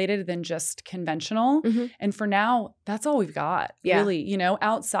regulated than just conventional. Mm-hmm. And for now, that's all we've got, really, you know,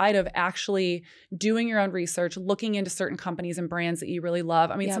 outside of actually doing your own research, looking into certain companies and brands that you really love.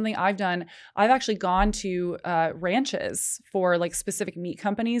 I mean, something I've done, I've actually gone to ranches for like specific meat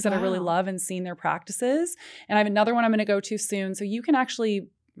companies that I really love and seen their practices. And I have another one I'm going to go to soon. So you can actually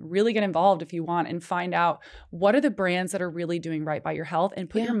really get involved if you want and find out what are the brands that are really doing right by your health and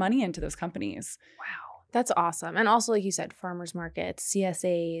put your money into those companies. Wow. That's awesome. And also, like you said, farmers markets,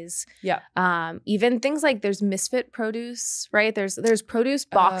 CSAs. Yeah. Even things like there's misfit produce, right? There's produce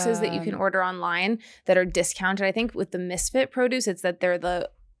boxes that you can order online that are discounted. I think with the misfit produce, it's that they're the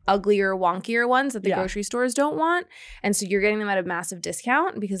uglier, wonkier ones that the grocery stores don't want. And so you're getting them at a massive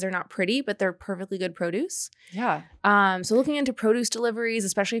discount because they're not pretty, but they're perfectly good produce. Yeah. So looking into produce deliveries,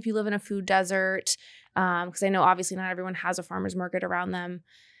 especially if you live in a food desert, because I know obviously not everyone has a farmer's market around them.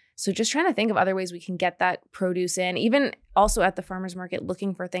 So just trying to think of other ways we can get that produce in. Even also at the farmer's market,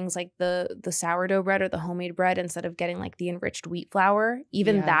 looking for things like the sourdough bread or the homemade bread instead of getting like the enriched wheat flour.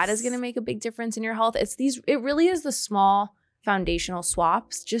 Even that is going to make a big difference in your health. It really is the small foundational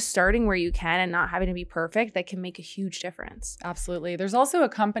swaps, just starting where you can and not having to be perfect, that can make a huge difference. Absolutely. There's also a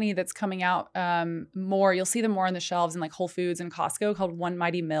company that's coming out more. You'll see them more on the shelves in like Whole Foods and Costco called One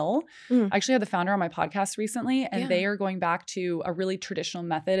Mighty Mill. I actually had the founder on my podcast recently, and they are going back to a really traditional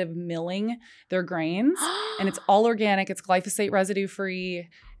method of milling their grains. And it's all organic. It's glyphosate residue free.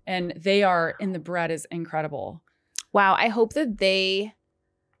 And the bread is incredible. Wow. I hope that they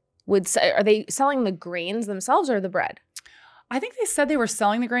would, are they selling the grains themselves or the bread? I think they said they were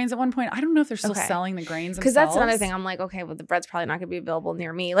selling the grains at one point. I don't know if they're still selling the grains themselves. Because that's another thing. I'm like, okay, well, the bread's probably not going to be available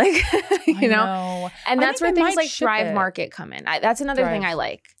near me. Like, you know? And that's where things like Thrive Market come in. That's another thing I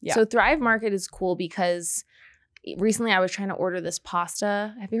like. Yeah. So Thrive Market is cool because recently I was trying to order this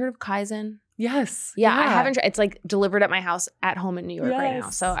pasta. Have you heard of Kaizen? Yes. Yeah, I haven't tried. It's like delivered at my house at home in New York right now.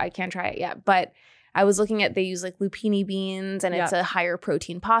 So I can't try it yet. But I was looking at, they use like lupini beans and it's a higher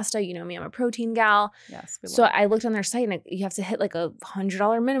protein pasta. You know me, I'm a protein gal. Yes. So I looked on their site and you have to hit like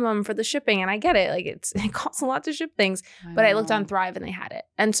 $100 minimum for the shipping. And I get it. Like it costs a lot to ship things. But I looked on Thrive and they had it.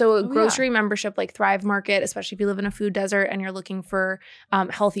 And so a grocery membership like Thrive Market, especially if you live in a food desert and you're looking for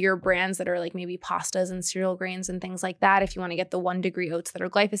healthier brands that are like maybe pastas and cereal grains and things like that. If you want to get the 1 Degree oats that are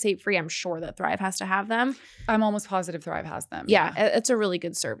glyphosate free, I'm sure that Thrive has to have them. I'm almost positive Thrive has them. Yeah. It's a really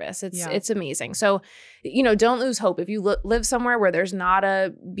good service. It's amazing. So, you know, don't lose hope. If you live somewhere where there's not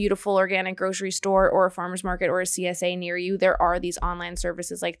a beautiful organic grocery store or a farmer's market or a CSA near you, there are these online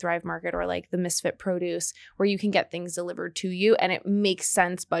services like Thrive Market or like the Misfit Produce where you can get things delivered to you. And it makes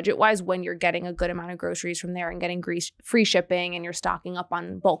sense budget-wise when you're getting a good amount of groceries from there and getting free shipping and you're stocking up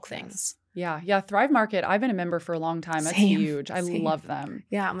on bulk things. Yeah. Thrive Market, I've been a member for a long time. That's huge. I love them.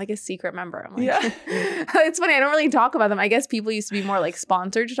 Yeah, I'm like a secret member. I'm like, it's funny. I don't really talk about them. I guess people used to be more like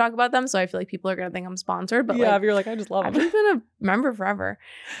sponsored to talk about them. So I feel like people are going to think I'm sponsored. But if you're like, I just love them. I've just been a member forever.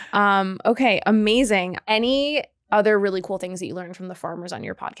 Okay, amazing. Any other really cool things that you learned from the farmers on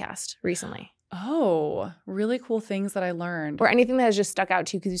your podcast recently? Oh, really cool things that I learned. Or anything that has just stuck out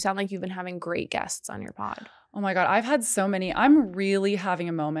to you because you sound like you've been having great guests on your pod. Oh my God, I've had so many. I'm really having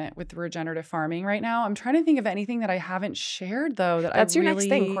a moment with regenerative farming right now. I'm trying to think of anything that I haven't shared though. That's your next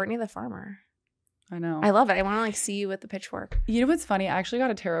thing, Courtney the farmer. I know. I love it. I want to like see you with the pitchfork. You know what's funny? I actually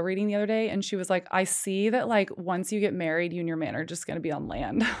got a tarot reading the other day and she was like, I see that like once you get married, you and your man are just going to be on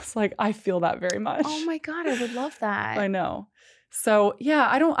land. I was like, I feel that very much. Oh my God, I would love that. I know. So yeah,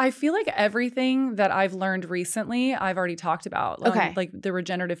 I feel like everything that I've learned recently, I've already talked about. Okay. Like the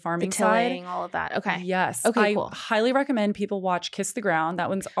regenerative farming The tilling, side. all of that. Okay. Yes. Okay, I cool. highly recommend people watch Kiss the Ground. That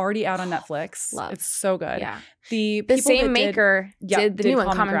one's already out on Netflix. Love. It's so good. Yeah. The same maker did the new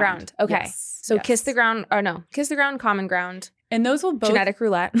one, Common Ground. Okay. Yes. So Yes. Kiss the Ground, Common Ground, And those will both Genetic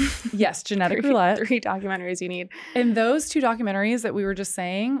Roulette. Yes, Genetic Roulette. 3 documentaries you need. And those 2 documentaries that we were just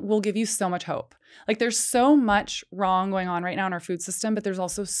saying will give you so much hope. Like there's so much wrong going on right now in our food system, but there's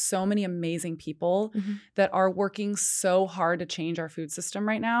also so many amazing people that are working so hard to change our food system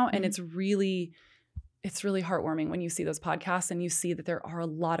right now. And it's really heartwarming when you see those podcasts and you see that there are a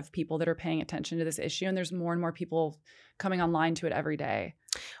lot of people that are paying attention to this issue, and there's more and more people coming online to it every day.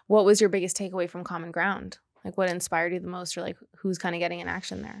 What was your biggest takeaway from Common Ground? Like what inspired you the most, or like who's kind of getting in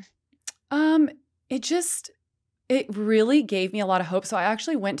action there? It really gave me a lot of hope. So I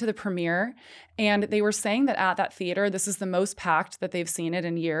actually went to the premiere, and they were saying that at that theater, this is the most packed that they've seen it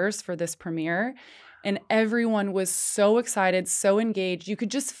in years for this premiere. And everyone was so excited, so engaged. You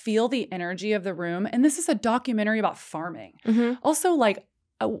could just feel the energy of the room. And this is a documentary about farming. Also, like,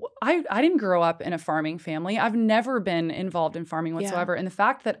 I didn't grow up in a farming family. I've never been involved in farming whatsoever. And the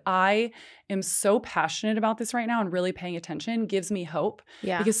fact that I am so passionate about this right now and really paying attention gives me hope.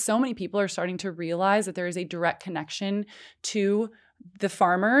 Because so many people are starting to realize that there is a direct connection to the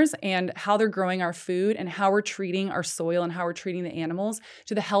farmers and how they're growing our food and how we're treating our soil and how we're treating the animals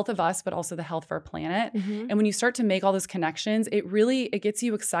to the health of us, but also the health of our planet. And when you start to make all those connections, it gets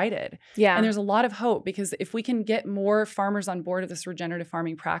you excited. And there's a lot of hope, because if we can get more farmers on board of this regenerative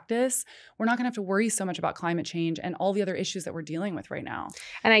farming practice, we're not going to have to worry so much about climate change and all the other issues that we're dealing with right now.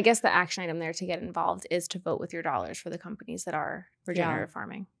 And I guess the action item there to get involved is to vote with your dollars for the companies that are regenerative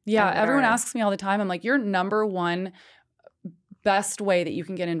farming. Everyone asks me all the time, I'm like, your number one best way that you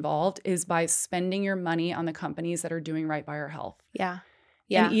can get involved is by spending your money on the companies that are doing right by our health.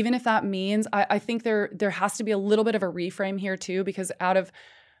 And even if that means, I think there has to be a little bit of a reframe here too, because out of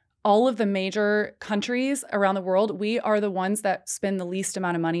all of the major countries around the world, we are the ones that spend the least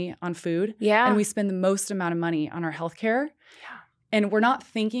amount of money on food. And we spend the most amount of money on our healthcare. And we're not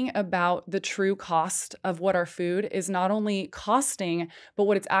thinking about the true cost of what our food is not only costing, but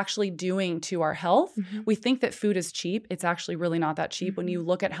what it's actually doing to our health. We think that food is cheap. It's actually really not that cheap when you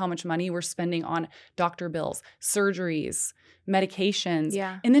look at how much money we're spending on doctor bills, surgeries, medications.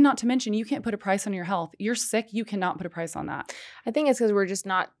 And then not to mention, you can't put a price on your health. You're sick, you cannot put a price on that. I think it's because we're just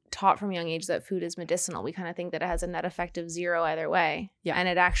not taught from a young age that food is medicinal. We kind of think that it has a net effect of 0 either way. And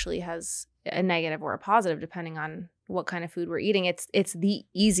it actually has a negative or a positive depending on what kind of food we're eating. It's the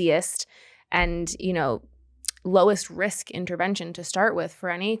easiest and, lowest risk intervention to start with for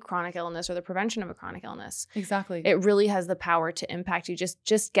any chronic illness or the prevention of a chronic illness. Exactly. It really has the power to impact you.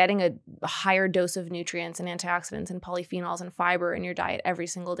 Just getting a higher dose of nutrients and antioxidants and polyphenols and fiber in your diet every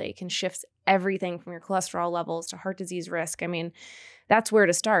single day can shift everything from your cholesterol levels to heart disease risk. I mean, that's where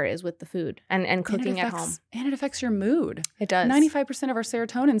to start, is with the food and cooking at home. And it affects your mood. It does. 95% of our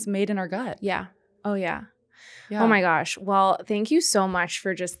serotonin's made in our gut. Oh, yeah. Oh my gosh. Well, thank you so much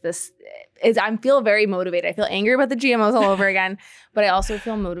for just this. I feel very motivated. I feel angry about the GMOs all over again, but I also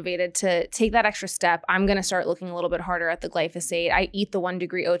feel motivated to take that extra step. I'm going to start looking a little bit harder at the glyphosate. I eat the 1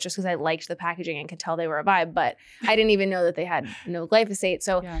 degree oats just because I liked the packaging and could tell they were a vibe, but I didn't even know that they had no glyphosate.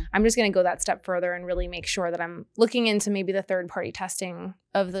 So I'm just going to go that step further and really make sure that I'm looking into maybe the third-party testing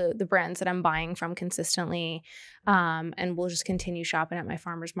of the brands that I'm buying from consistently. And we'll just continue shopping at my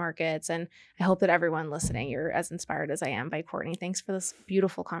farmers markets. And I hope that everyone listening, you're as inspired as I am by Courtney. Thanks for this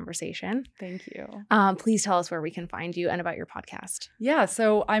beautiful conversation. Thank you. Please tell us where we can find you and about your podcast.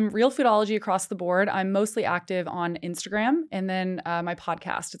 So I'm Real Foodology across the board. I'm mostly active on Instagram, and then my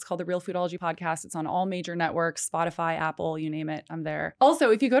podcast. It's called the Real Foodology Podcast. It's on all major networks, Spotify, Apple, you name it, I'm there.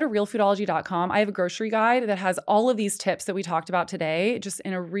 Also, if you go to realfoodology.com, I have a grocery guide that has all of these tips that we talked about today, just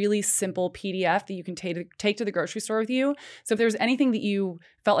in a really simple PDF that you can take to the grocery store with you. So if there's anything that you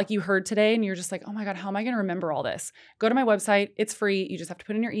felt like you heard today and you're just like, oh my God, how am I going to remember all this? Go to my website. It's free. You just have to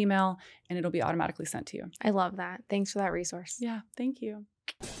put in your email and it'll be automatically sent to you. I love that. Thanks for that resource. Yeah, thank you.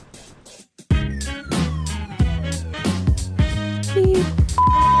 Wasn't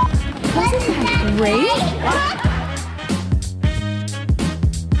that great?